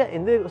 अब यार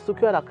इंद्रिय सुख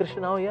की ओर आकृष्ट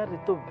ना हो यार, ये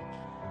तो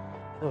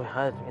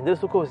इंद्रिय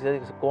सुख को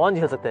कौन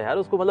झेल सकता है यार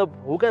उसको,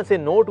 मतलब who can say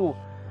no to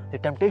the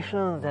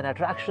temptations and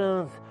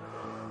attractions,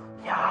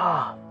 या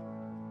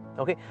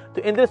ओके।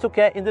 तो इंद्रिय सुख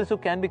क्या है, इंद्रिय सुख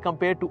can be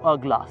compared to a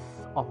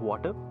glass of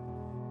water,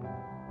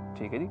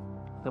 ठीक है जी,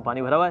 तो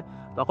पानी भरा हुआ है,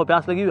 तो आपको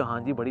प्यास लगी हुई है, हाँ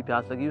जी बड़ी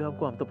प्यास लगी हुई है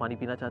हमको, हम तो पानी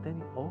पीना चाहते हैं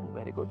जी, ओह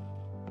वेरी गुड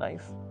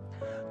नाइस,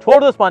 छोड़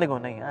दो इस पानी को,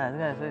 नहीं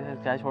ऐसे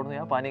क्या छोड़ दो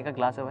यार, पानी का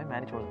ग्लास है भाई, मैं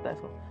नहीं छोड़ सकता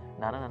इसको,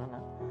 ना ना ना ना ना,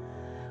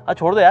 अच्छा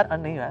छोड़ दो यार,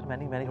 नहीं यार मैं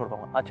नहीं छोड़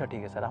पाऊंगा, अच्छा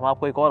ठीक है सर हम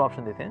आपको एक और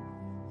ऑप्शन देते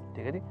हैं,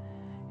 ठीक है जी,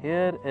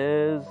 here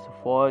is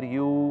for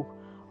you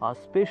a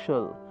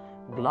special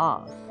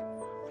glass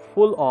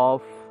full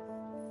of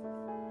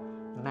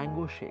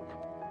mango shake.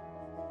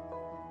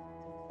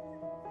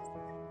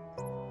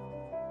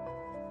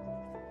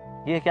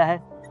 ये क्या है,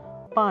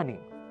 पानी।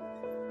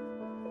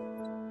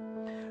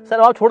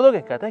 सर आप छोड़ दोगे,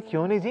 कहता है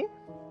क्यों नहीं जी,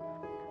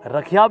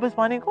 रखिए आप इस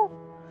पानी को,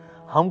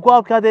 हमको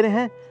आप क्या दे रहे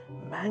हैं,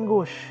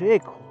 मैंगो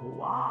शेक।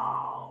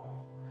 वाओ,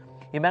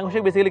 ये मैंगो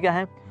शेक बेसिकली क्या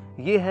है,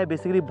 ये है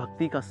बेसिकली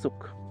भक्ति का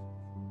सुख।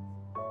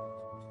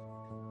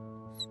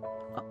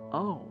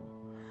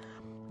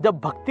 जब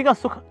भक्ति का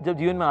सुख जब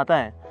जीवन में आता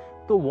है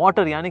तो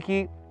वाटर यानी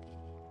कि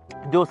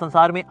जो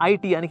संसार में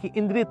आईटी यानी कि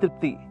इंद्रिय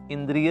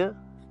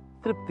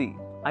तृप्ति,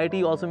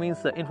 IT also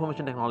means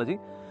information technology,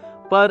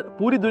 पर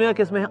पूरी दुनिया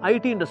किस में है,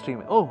 आईटी इंडस्ट्री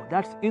में, ओह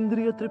दैट्स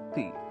इंद्रिय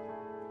तृप्ति,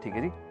 ठीक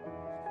है जी,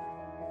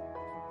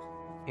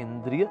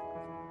 इंद्रिय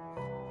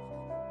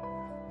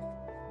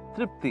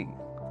तृप्ति,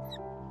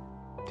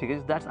 ठीक है,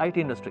 दैट्स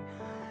आईटी इंडस्ट्री।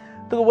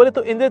 तो बोले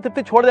तो इंद्रिय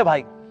तृप्ति छोड़ दे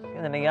भाई,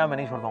 नहीं यार मैं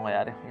नहीं छोड़ पाऊंगा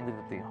यार इंद्रिय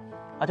तृप्ति।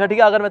 अच्छा ठीक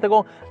है, अगर मैं तेरे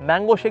को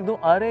मैंगो शेक दूं,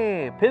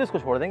 अरे फिर इसको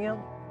छोड़ देंगे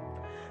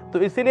हम। तो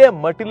इसीलिए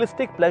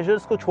मटेरियलिस्टिक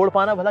प्लेजर्स को छोड़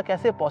पाना भला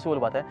कैसे पॉसिबल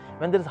बात है,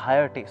 when there is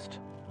higher taste.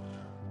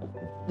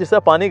 जिस तरह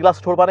पानी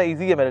ग्लास छोड़ पाना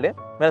इजी है मेरे लिए,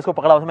 मैंने इसको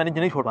पकड़ा हुआ था, मैंने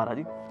नहीं छोड़ पा रहा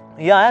जी,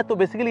 ये आया तो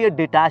बेसिकली ये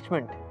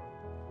detachment,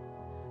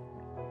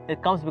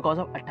 it comes because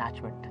of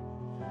attachment,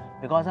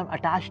 because I am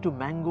attached to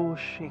mango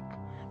shake,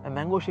 मैं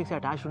मैंगो शेक से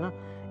अटैच हूं ना,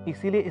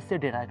 इसीलिए इससे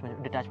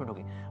डिटैचमेंट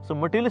होगी। सो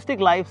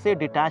मटेरियलिस्टिक लाइफ से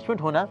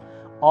डिटैचमेंट होना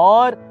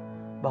और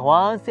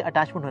भगवान से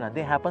अटैचमेंट होना,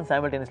 दे हैपन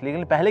साइमल्टेनियसली।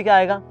 लेकिन पहले क्या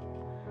आएगा,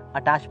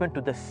 attachment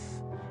to this,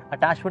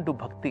 attachment to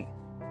bhakti.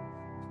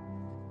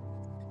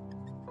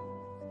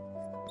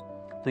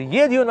 तो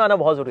ये जीवन में आना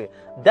बहुत जरूरी है,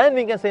 then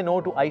we can say no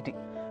to IT.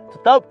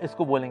 तो तब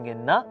इसको बोलेंगे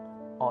ना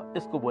और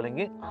इसको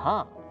बोलेंगे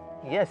हाँ,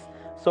 yes.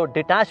 So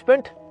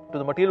detachment to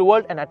the material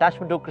world and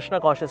attachment to Krishna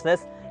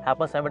consciousness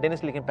happen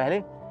simultaneously, लेकिन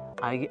पहले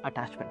आएगी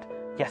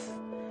attachment, yes,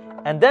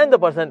 and then the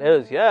person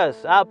is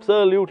yes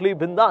absolutely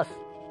bindas.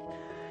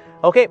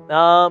 Okay,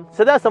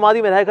 सदा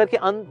समाधि में रह करके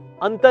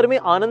अंतर में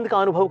आनंद का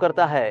अनुभव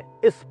करता है।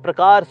 इस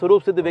प्रकार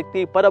स्वरूप सिद्ध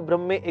व्यक्ति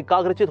परब्रह्म में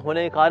एकाग्रचित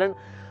होने के कारण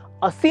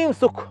असीम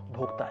सुख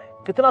भोगता है।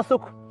 कितना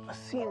सुख,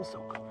 असीम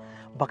सुख।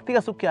 भक्ति का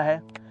सुख क्या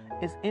है,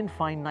 इज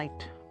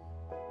इनफाइनाइट,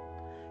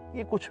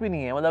 ये कुछ भी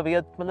नहीं है, मतलब ये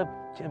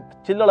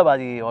मतलब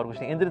चिल्लड़बाजी है और कुछ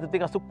नहीं। इंद्रिय तृप्ति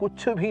का सुख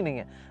कुछ भी नहीं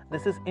है।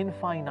 This is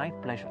infinite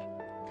pleasure.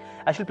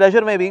 Actually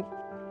pleasure में भी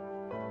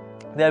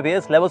there are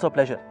various levels of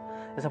pleasure.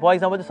 जैसे फॉर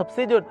एग्जांपल जो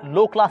सबसे जो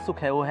लो क्लास सुख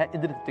है वो है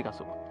इंद्रिय तृप्ति का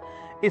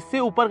सुख। इससे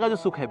ऊपर का जो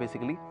सुख है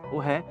बेसिकली वो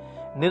है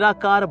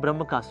निराकार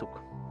ब्रह्म का सुख।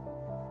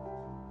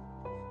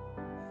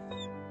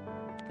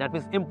 That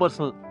means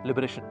impersonal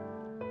liberation.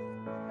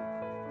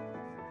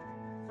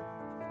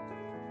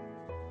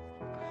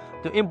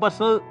 जो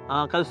इम्पर्सनल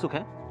का जो सुख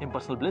है,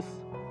 इम्पर्सनल ब्लिस,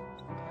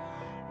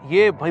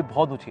 ये भाई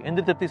बहुत ऊंची,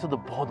 इंद्रिय तृप्ति से तो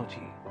बहुत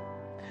ऊंची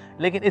है।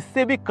 लेकिन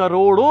इससे भी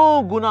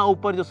करोड़ों गुना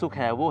ऊपर जो सुख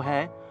है वो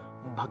है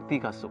भक्ति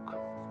का सुख,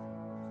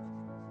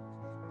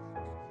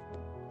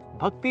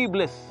 bhakti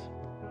bliss.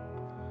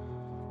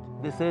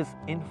 This is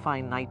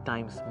infinite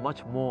times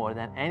much more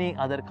than any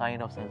other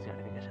kind of sense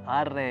gratification.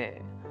 अरे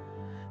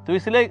तो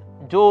इसलिए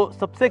जो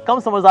सबसे कम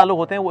समझदार लोग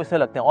होते हैं वो इससे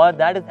लगते हैं। और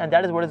that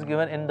is what is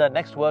given in the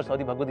next verse of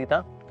the Bhagavad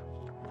Gita.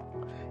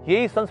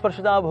 यही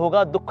संस्पर्शता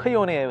भोगा दुख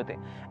योनि एवते।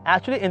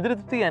 एक्चुअली इंद्रिय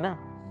तृप्ति है ना,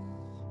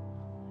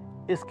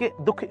 इसके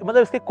दुख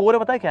मतलब इसके कोर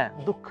में पता है क्या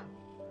है? दुख,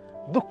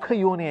 दुख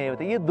योनि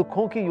एवते। ये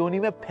दुखों की योनि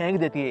में फेंक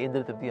देती है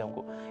इंद्रिय तृप्ति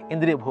हमको।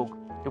 इंद्रिय भोग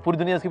जो पूरी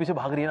दुनिया इसके पीछे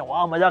भाग रही है ना,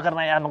 वाह मजा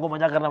करना है यार, हमको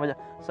मजा करना, मजा।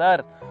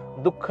 सर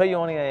दुख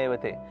योनि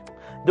एवते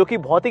जो कि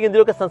भौतिक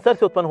इंद्रियों के संसर्ग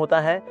से उत्पन्न होता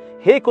है।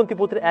 हे कुंती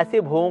पुत्र,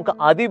 ऐसे भोगों का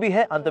आदि भी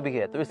है, अंत भी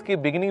है। तो इसकी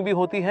बिगिनिंग भी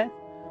होती है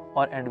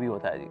और एंड भी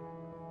होता है जी।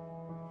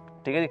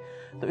 ठीक है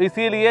जी। तो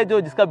इसीलिए जो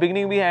जिसका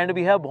बिगिनिंग भी है एंड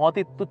भी है बहुत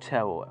ही तुच्छ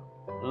है, वो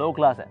है, लो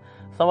क्लास है।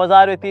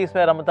 समझदार व्यक्ति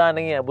इसमें रमता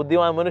नहीं है।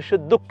 बुद्धिमान मनुष्य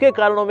दुख के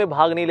कारणों में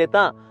भाग नहीं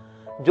लेता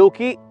जो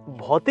कि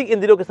भौतिक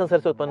इंद्रियों के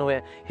संसर्ग से उत्पन्न हुए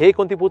हैं। हे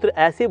कुंती पुत्र,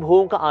 ऐसे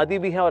भोगों का आदि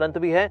भी है और अंत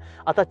भी है,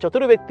 अतः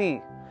चतुर व्यक्ति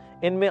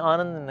इनमें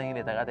आनंद नहीं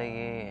लेता। कहते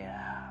ये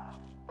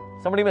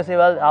समझी में से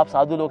आप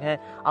साधु लोग हैं,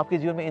 आपके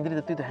जीवन में इंद्रिय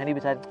तृप्ति तो है नहीं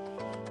बेचारे,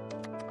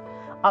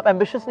 आप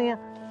एम्बिशियस नहीं है।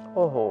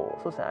 ओहो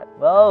सो सैड।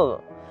 वेल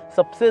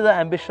सबसे ज्यादा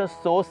एम्बिशियस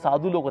तो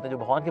साधु लोग होते हैं, जो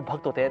भगवान के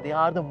भक्त होते हैं। They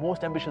are the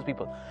most ambitious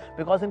people,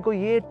 because इनको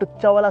ये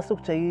टुच्चा वाला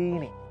सुख चाहिए ही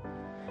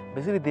नहीं।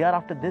 Basically they are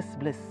after this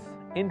bliss,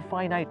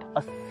 infinite,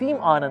 असीम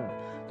आनंद,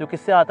 जो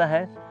किससे आता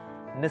है?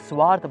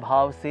 निस्वार्थ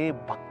भाव से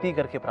भक्ति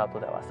करके प्राप्त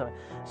होता है वास्तव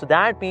में। So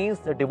that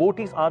means the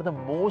devotees are the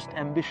most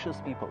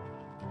ambitious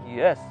people.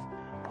 Yes,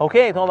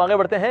 okay, तो हम आगे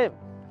बढ़ते हैं।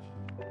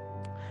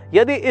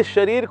 यदि इस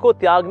शरीर को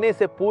त्यागने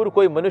से पूर्व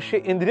कोई मनुष्य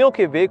इंद्रियों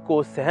के वेग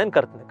को सहन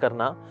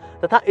करना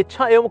तथा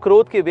इच्छा एवं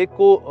क्रोध के वेग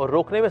को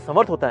रोकने में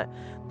समर्थ होता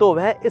है तो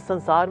वह इस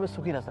संसार में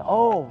सुखी रह सकता है।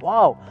 ओह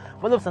वाव,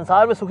 मतलब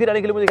संसार में सुखी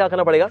रहने के लिए मुझे क्या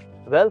करना पड़ेगा?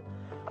 वेल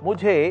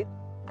मुझे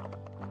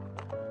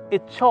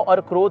इच्छा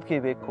और क्रोध के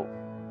वेग को,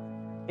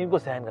 इनको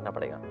सहन करना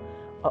पड़ेगा।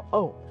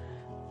 ओह,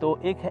 तो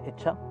एक है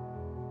इच्छा,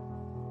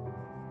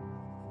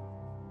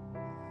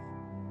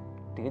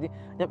 ठीक है जी।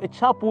 जब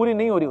इच्छा पूरी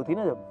नहीं हो रही होती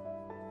ना, जब,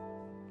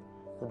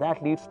 so that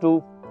leads to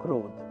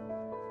क्रोध।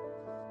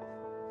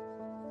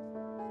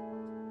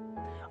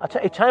 अच्छा,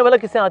 इच्छाएं वाला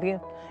किससे आती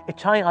हैं?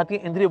 इच्छाएं आती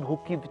हैं इंद्रिय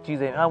भोग की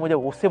चीजें। हाँ, मुझे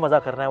उससे मजा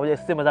करना है, मुझे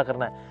इससे मजा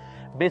करना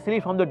है। Basically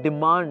from the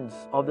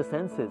demands of the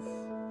senses.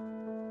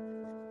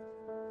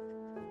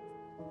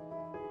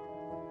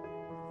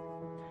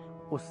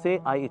 उससे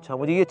आई इच्छा,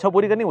 मुझे ये इच्छा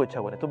पूरी करनी, वो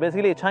इच्छा पूरी। तो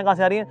बेसिकली इच्छाएं कहां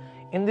से आ रही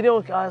हैं?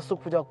 इंद्रियों का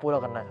सुख पूरा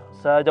करना है।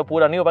 सर जब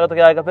पूरा नहीं हो पाएगा तो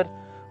क्या आएगा फिर?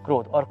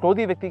 क्रोध। और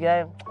क्रोधी व्यक्ति क्या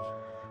है?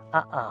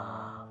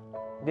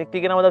 व्यक्ति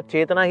के ना मतलब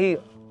चेतना ही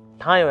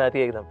ठाई हो जाती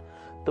है एकदम।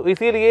 तो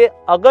इसीलिए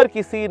अगर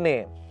किसी ने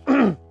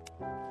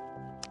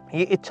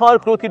ये इच्छा और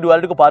क्रोध की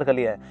डुअलिटी को पार कर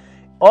लिया है,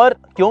 और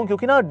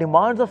क्योंकि ना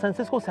डिमांड्स ऑफ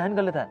सेंसेस को सहन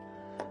कर लेता है,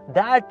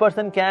 that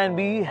person can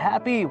be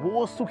happy.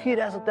 वो सुखी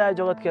रह सकता है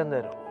जगत के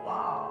अंदर।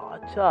 वाह,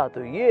 अच्छा,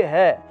 तो ये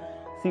है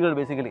secret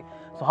basically.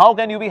 So how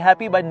can you be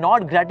happy? By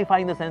not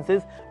gratifying the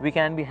senses. We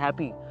can be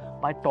happy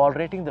by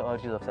tolerating the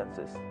urges of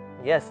senses.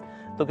 Yes,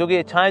 तो क्योंकि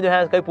इच्छाएं जो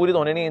है कहीं पूरी तो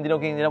होने नहीं, इंद्रियों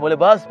की इंद्रियां बोले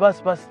बस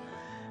बस बस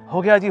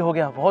हो गया जी, हो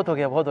गया, बहुत हो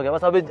गया, बहुत हो गया,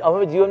 बस अब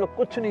हमें जीवन में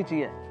कुछ नहीं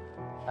चाहिए।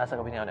 ऐसा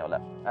कभी नहीं आने वाला,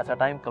 ऐसा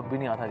टाइम कभी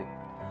नहीं आता जी।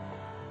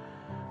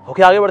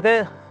 ओके, आगे बढ़ते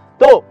हैं।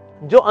 तो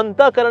जो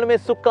अंतःकरण में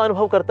सुख का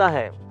अनुभव करता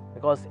है,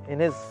 because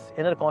in his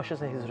inner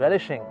consciousness is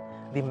relishing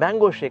the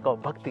mango shake of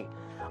bhakti,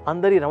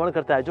 अंदर ही रमण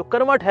करता है, जो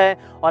कर्मठ है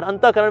और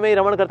अंतःकरण में ही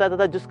रमण करता है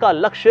तथा जिसका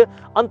लक्ष्य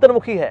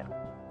अंतर्मुखी है।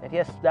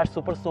 यस, दैट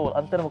सुपर सोल,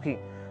 अंतर्मुखी,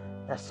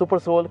 that super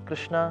soul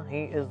Krishna,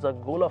 he is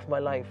the goal of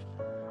my life.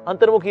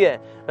 अंतर्मुखी है,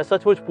 वह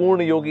सचमुच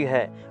पूर्ण योगी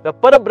है, वह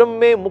पर ब्रह्म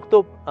में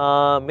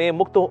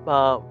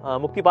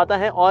मुक्ति पाता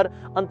है और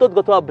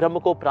अंतोद्गत्वा ब्रह्म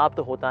को प्राप्त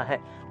होता है।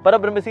 पर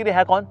ब्रह्म इसीलिए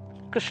है कौन?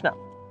 Krishna.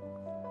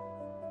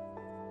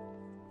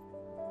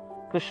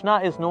 Krishna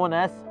is known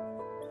as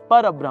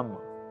per Brahma,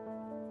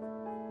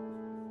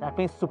 that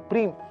means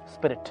supreme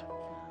spirit.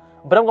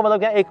 ब्रह्म का मतलब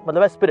क्या है? एक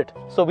मतलब है spirit.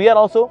 So we are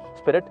also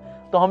spirit.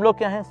 तो हम लोग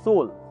क्या है?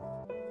 सोल।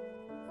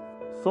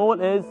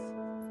 सोल इज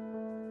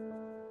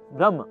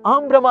ब्रह्म।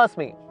 अहम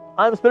ब्रह्मास्मि,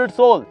 I am spirit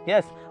soul,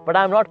 yes, but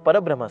I am not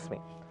Parabrahmasmi.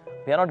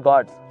 We are not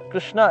gods.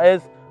 Krishna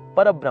is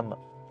Parabrahma.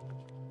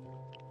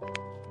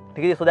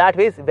 ठीक है, so that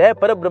means वह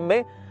परब्रह्म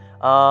में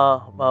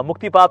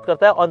मुक्ति प्राप्त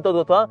करता है,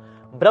 अंतोद्गत्वा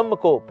ब्रह्म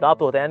को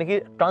प्राप्त होता है, यानी कि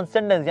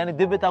ट्रांसेंडेंस यानी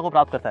दिव्यता को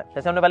प्राप्त करता है।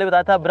 जैसे हमने पहले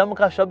बताया था, ब्रह्म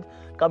का शब्द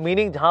का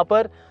मीनिंग जहां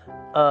पर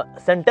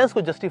सेंटेंस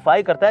को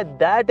जस्टिफाई करता है,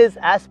 that is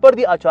as per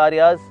the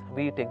आचार्यज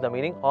we take the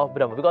meaning of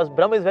Brahma, because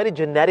Brahma is very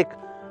generic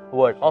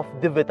word of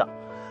दिव्यता।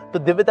 तो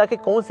दिव्यता के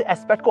कौन से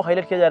एस्पेक्ट को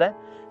हाईलाइट किया जा रहा है,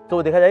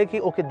 तो देखा जाए कि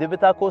ओके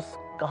दिव्यता को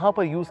कहां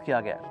पर यूज किया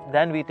गया है,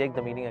 then we take the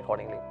meaning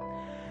accordingly.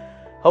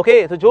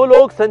 Okay, तो जो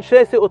लोग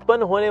संशय से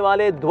उत्पन्न होने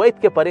वाले द्वैत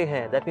के परे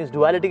हैं, दैट मींस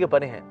डुअलिटी के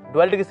परे हैं।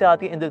 डुअलिटी किससे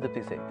आती है? इंद्रिय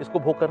तृप्ति से। इसको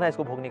भोग करना है,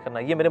 इसको भोग नहीं करना,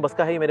 ये मेरे बस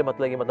का है, ये मेरे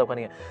मतलब, ये मतलब का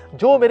नहीं है।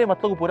 जो मेरे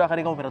मतलब को पूरा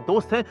करेगा वो मेरा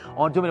दोस्त है,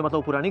 और जो मेरे मतलब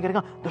को पूरा नहीं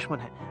करेगा दुश्मन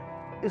है।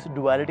 इस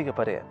डुअलिटी के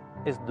परे है,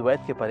 इस द्वैत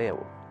के परे है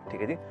वो।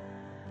 ठीक है जी।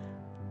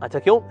 अच्छा,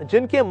 क्यों?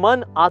 जिनके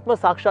मन आत्म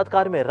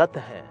साक्षात्कार में रत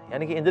है,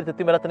 यानी कि इंद्रिय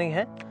तृप्ति में रत नहीं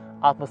है,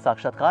 आत्म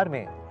साक्षात्कार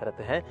में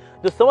रत हैं,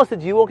 जो समस्त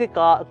जीवों के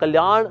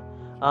कल्याण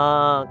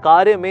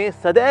कार्य में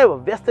सदैव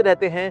व्यस्त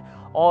रहते हैं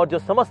और जो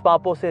समस्त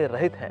पापों से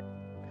रहित हैं।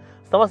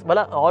 समस्त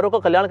भला औरों का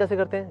कल्याण कैसे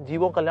करते हैं?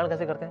 जीवों का कल्याण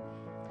कैसे करते हैं?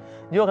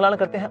 जीवों का कल्याण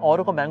करते हैं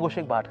औरों को मैंगो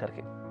शेक बांट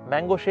करके,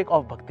 मैंगो शेक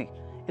ऑफ भक्ति,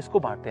 इसको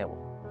बांटते हैं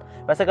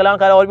वो। वैसे कल्याण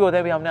कार्य और भी होते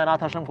हैं, भी हमने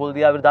अनाथ आश्रम खोल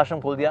दिया,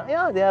 वृद्धाश्रम खोल दिया,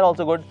 या दे आर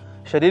आल्सो गुड,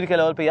 शरीर के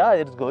लेवल पे या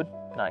इट्स गुड,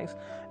 नाइस।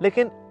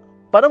 लेकिन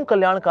परम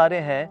कल्याण कार्य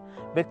है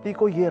व्यक्ति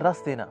को ये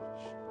रस देना,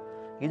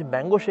 ये जो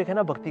मैंगो शेक है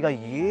ना भक्ति का,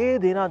 ये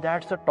देना,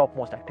 that's a top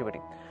most activity.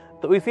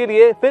 तो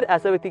इसीलिए फिर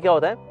ऐसा व्यक्ति क्या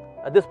होता है?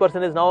 This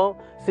person is now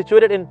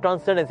situated in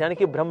transcendence, यानी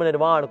कि ब्रह्म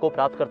निर्वाण को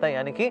प्राप्त करता है,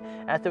 यानी कि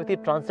ऐसे व्यक्ति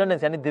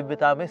ट्रांसेंडेंस यानी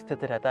दिव्यता में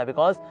स्थित रहता है,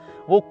 बिकॉज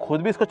वो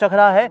खुद भी इसको चख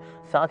रहा है,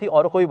 साथ ही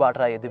औरों को भी बांट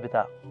रहा है ये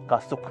दिव्यता का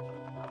सुख,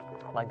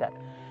 लाइक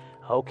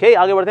दैट। ओके,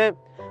 आगे बढ़ते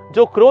हैं।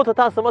 जो क्रोध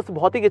तथा समस्त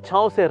भौतिक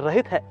इच्छाओं से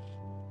रहित है,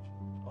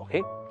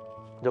 ओके,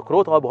 जो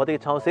क्रोध और भौतिक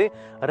इच्छाओं से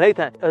रहित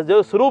है,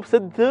 जो स्वरूप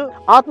सिद्ध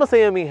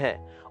आत्मसंयमी है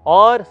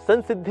और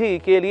संसिद्धि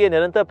के लिए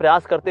निरंतर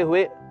प्रयास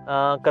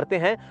करते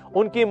हैं,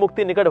 उनकी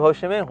मुक्ति निकट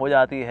भविष्य में हो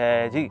जाती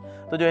है जी।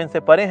 तो जो इनसे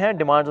परे हैं,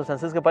 डिमांड्स और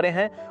सेंसेस के परे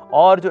हैं,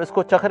 और जो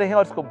इसको चख रहे हैं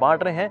और इसको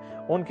बांट रहे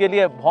हैं, उनके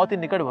लिए बहुत ही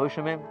निकट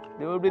भविष्य में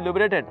they will be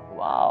liberated।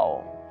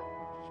 Wow.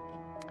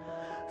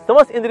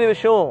 समस्त इंद्रिय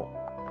विषयों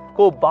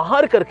को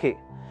बाहर करके,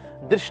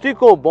 दृष्टि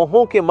को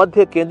मोहों के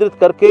मध्य केंद्रित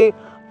करके,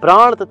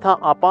 प्राण तथा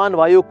अपान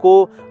वायु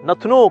को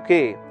नथनों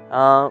के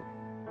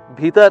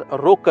भीतर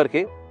रोक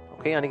करके,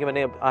 ओके, यानी कि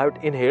मैंने आई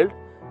हैव इनहेल्ड,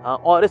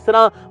 और इस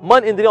तरह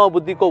मन, इंद्रियों और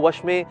बुद्धि को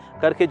वश में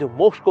करके जो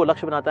मोक्ष को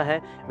लक्ष्य बनाता है,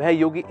 वह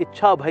योगी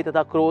इच्छा, भय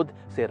तथा क्रोध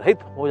से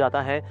रहित हो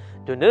जाता है।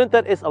 जो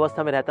निरंतर इस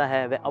अवस्था में रहता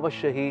है वह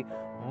अवश्य ही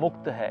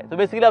मुक्त है। तो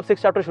बेसिकली अब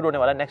 6 चैप्टर शुरू होने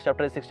वाला है, next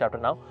chapter is 6 chapter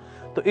now.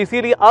 तो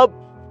इसीलिए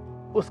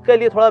अब उसके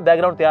लिए थोड़ा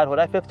बैकग्राउंड तैयार हो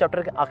रहा है 5th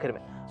चैप्टर के आखिर में।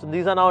 सो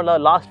these are now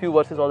last few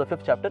versus of the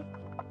 5th chapter.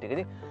 ठीक है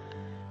जी।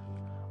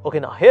 Okay,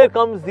 now here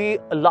comes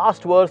the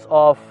last verse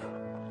of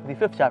the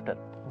 5th chapter.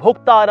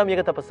 भोक्तारम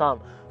यज्ञ तपसाम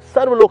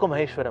सर्वलोक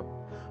महेश्वरम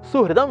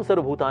सुहृदम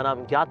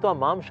सर्वभूतानाम ज्ञात्वा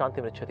माम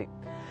शांति मृच्छति।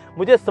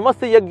 मुझे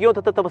समस्त यज्ञों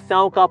तथा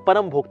तपस्याओं का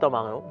परम भोक्ता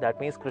मानो,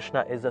 that means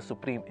Krishna is the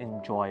supreme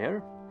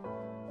enjoyer.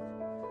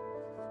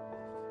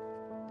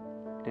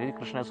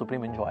 Krishna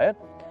supreme enjoyer.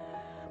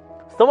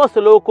 समस्त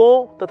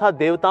लोकों तथा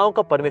देवताओं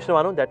का परमेश्वर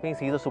मानो, that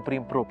means he is the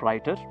supreme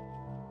proprietor.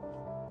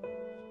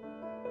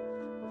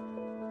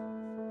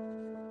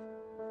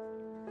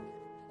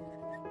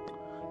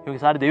 क्योंकि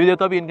सारे देवी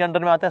देवता भी इनके अंडर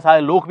में आते हैं,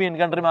 सारे लोक भी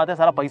इनके अंडर में आते हैं,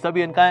 सारा पैसा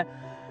भी इनका है।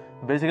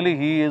 Basically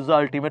he is the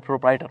ultimate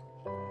proprietor.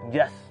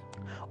 Yes.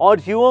 और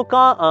जीवों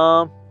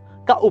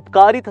का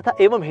उपकारी तथा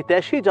एवं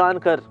हितैषी जान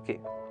करके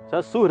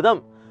सुहृदम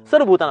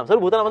सर्वभूतानाम,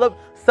 सर्वभूतानाम मतलब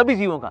सभी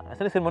जीवों का, ऐसा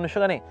नहीं सिर्फ मनुष्य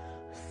का नहीं,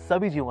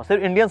 सभी जीवों का,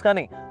 सिर्फ इंडियंस का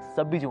नहीं,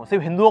 सभी जीवों,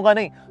 सिर्फ हिंदुओं का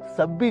नहीं,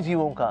 सभी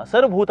जीवों का,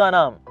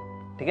 सर्वभूतानाम।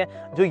 ठीक है,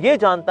 जो ये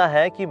जानता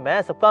है कि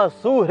मैं सबका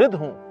सुहृद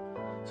हूं।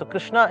 So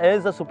Krishna is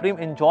the supreme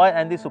enjoyer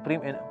and the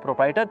supreme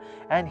proprietor,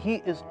 and he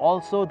is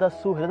also the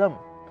suhridam.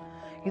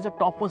 He is the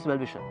topmost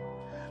well-wisher.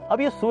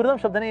 अब ये सुहृदम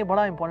शब्द है ना, ये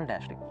बड़ा इंपॉर्टेंट है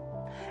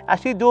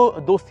एक्चुअली जो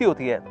दोस्ती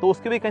होती है तो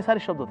उसके भी कई सारे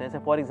शब्द होते हैं।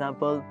 जैसे फॉर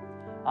एग्जाम्पल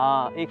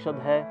एक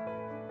शब्द है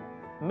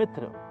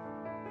मित्र,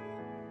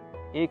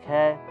 एक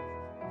है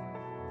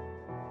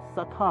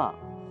सखा,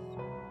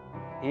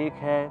 एक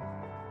है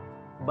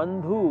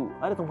बंधु।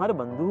 अरे तुम्हारे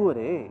बंधु हो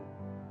रे।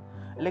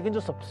 लेकिन जो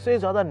सबसे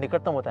ज्यादा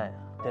निकटतम होता है,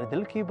 तेरे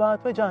दिल की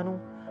बात मैं जानूं,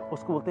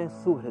 उसको बोलते हैं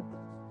सुहृद।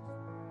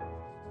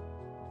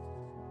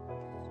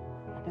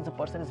 That means the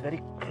person is very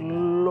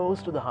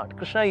close to the heart.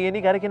 Krishna ये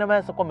नहीं कह रहे कि ना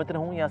मैं सबको मित्र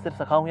हूं या सिर्फ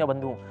सखा हूं या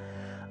बंधु हूं।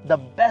 The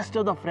best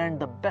of the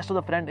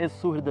friend is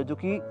सुहृद, जो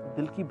कि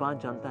दिल की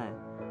बात जानता है,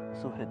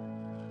 सुहृद।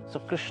 So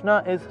Krishna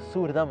is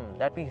सुहृदम,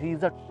 that means he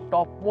is the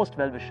topmost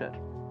well-wisher.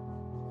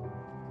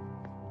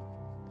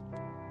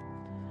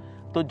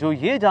 तो जो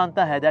ये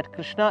जानता है that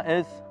Krishna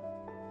is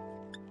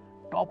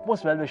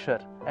topmost well-wisher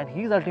and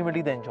he is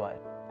ultimately the enjoyer.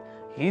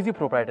 He is the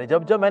proprietor.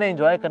 जब मैंने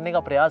एंजॉय करने का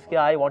प्रयास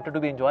किया, I wanted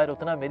to be enjoyer,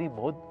 उतना मेरी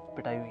बहुत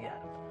पिटाई हुई यार।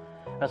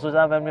 मैं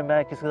सोचा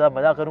मैं किसी के साथ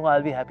मजा करूंगा,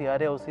 I'll be happy।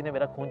 अरे उसी ने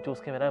मेरा खून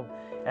चूस के मेरा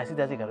ऐसी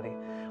तैसी कर दी।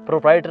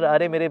 प्रोप्राइटर,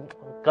 अरे मेरे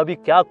कभी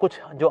क्या कुछ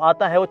जो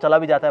आता है वो चला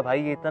भी जाता है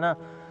भाई, ये इतना।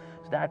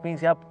 That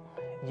means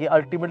ये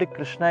ultimately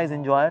Krishna is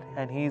enjoyer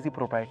and he is the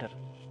proprietor.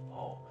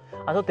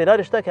 अच्छा, तेरा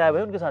रिश्ता क्या है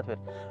भाई उनके साथ फिर?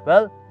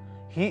 Well,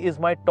 he is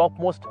my top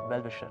most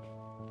well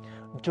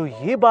wisher. जो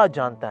ये बात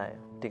जानता है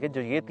ठीक है,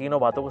 जो ये तीनों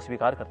बातों को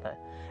स्वीकार करता है,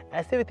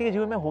 ऐसे व्यक्ति के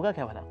जीवन में होगा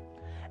क्या भला?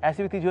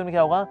 ऐसे व्यक्ति के जीवन में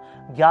क्या होगा?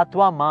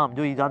 ज्ञात्वा माम,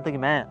 जो ये जानता है कि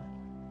मैं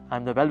I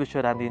am the well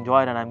wisher, I am the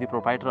enjoyer and I am the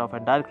proprietor of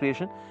entire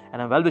creation and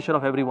I am well wisher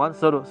of everyone,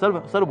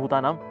 सर्व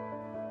भूतानाम।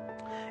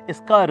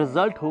 इसका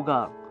रिजल्ट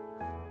होगा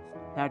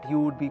that you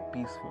would be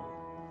peaceful.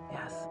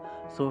 Yes,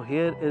 so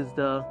here is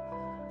the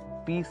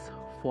peace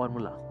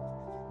formula.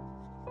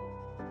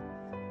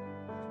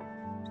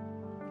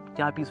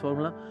 क्या peace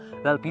formula?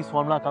 Well, peace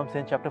formula comes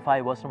in chapter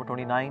 5 verse number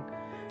 29.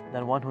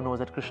 Then one who knows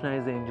that Krishna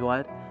is the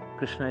enjoyer,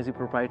 Krishna is the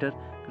proprietor,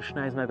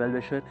 Krishna is my well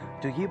wisher,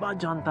 जो ये बात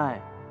जानता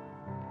है,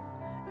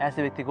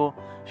 ऐसे व्यक्ति को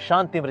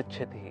शांति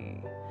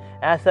मृच्छति,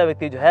 ऐसा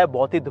व्यक्ति जो है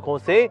भौतिक दुखों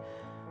से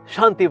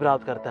शांति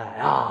प्राप्त करता है,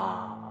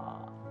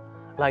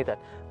 लाइक दैट।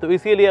 तो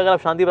इसीलिए अगर आप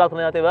शांति प्राप्त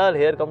करना चाहते हैं, well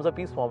here comes a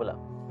peace formula.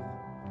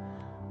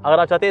 अगर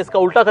आप चाहते हैं इसका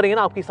उल्टा करेंगे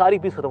ना, आपकी सारी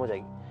पीस खत्म हो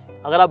जाएगी।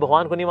 अगर आप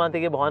भगवान को नहीं मानते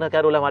कि भगवान का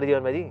क्या रोल है हमारे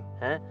जीवन में जी,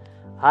 हैं,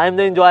 I am the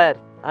enjoyer,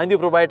 I am the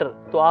provider,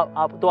 तो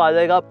आप तो आ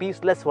जाएगा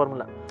peaceless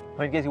formula.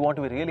 In case you want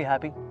to be really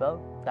happy, well,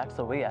 that's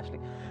the way actually.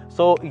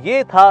 So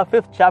ये था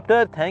 5th chapter.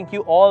 Thank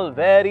you all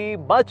very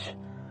much.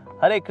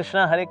 Hare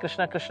Krishna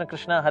Krishna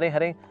Krishna Hare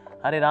Hare,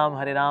 Hare Ram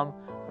Ram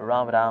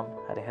Ram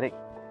Hare Hare.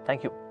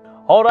 Thank you.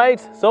 All right,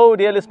 so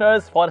dear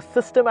listeners, for a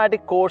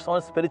systematic course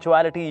on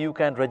spirituality, you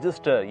can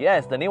register.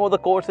 Yes, the name of the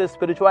course is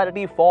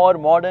Spirituality for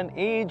Modern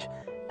Age,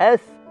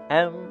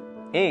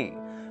 SMA.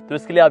 तो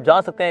इसके लिए आप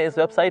जा सकते हैं इस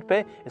website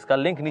पे, इसका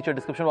लिंक नीचे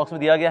डिस्क्रिप्शन बॉक्स में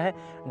दिया गया है,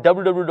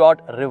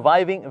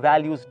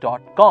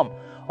 www.revivingvalues.com,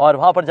 और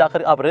वहां पर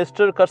जाकर आप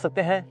रजिस्टर कर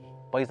सकते हैं।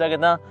 पैसा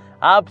कितना?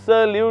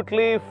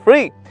 Absolutely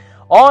free.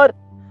 और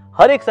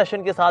हर एक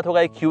सेशन के साथ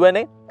होगा एक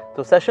Q&A,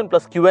 तो सेशन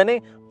प्लस Q&A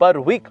पर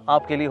वीक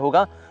आपके लिए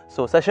होगा।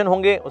 सो सेशन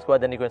होंगे, उसके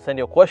बाद then you can send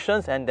your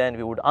questions and then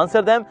we would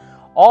answer them,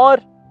 और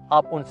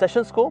आप उन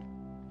सेशंस को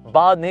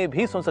बाद में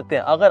भी सुन सकते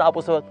हैं। अगर आप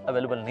उस वक्त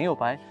अवेलेबल नहीं हो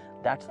पाए,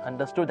 that's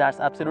understood, that's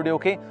absolutely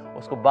okay,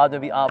 उसको बाद में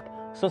भी आप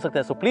सुन सकते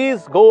हैं। So please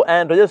go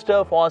and register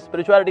for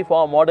Spirituality for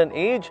Modern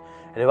Age,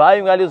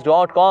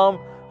 revivingvalues.com.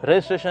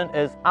 Registration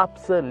is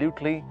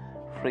absolutely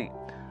free.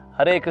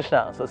 Hare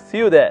Krishna. So see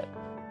you there.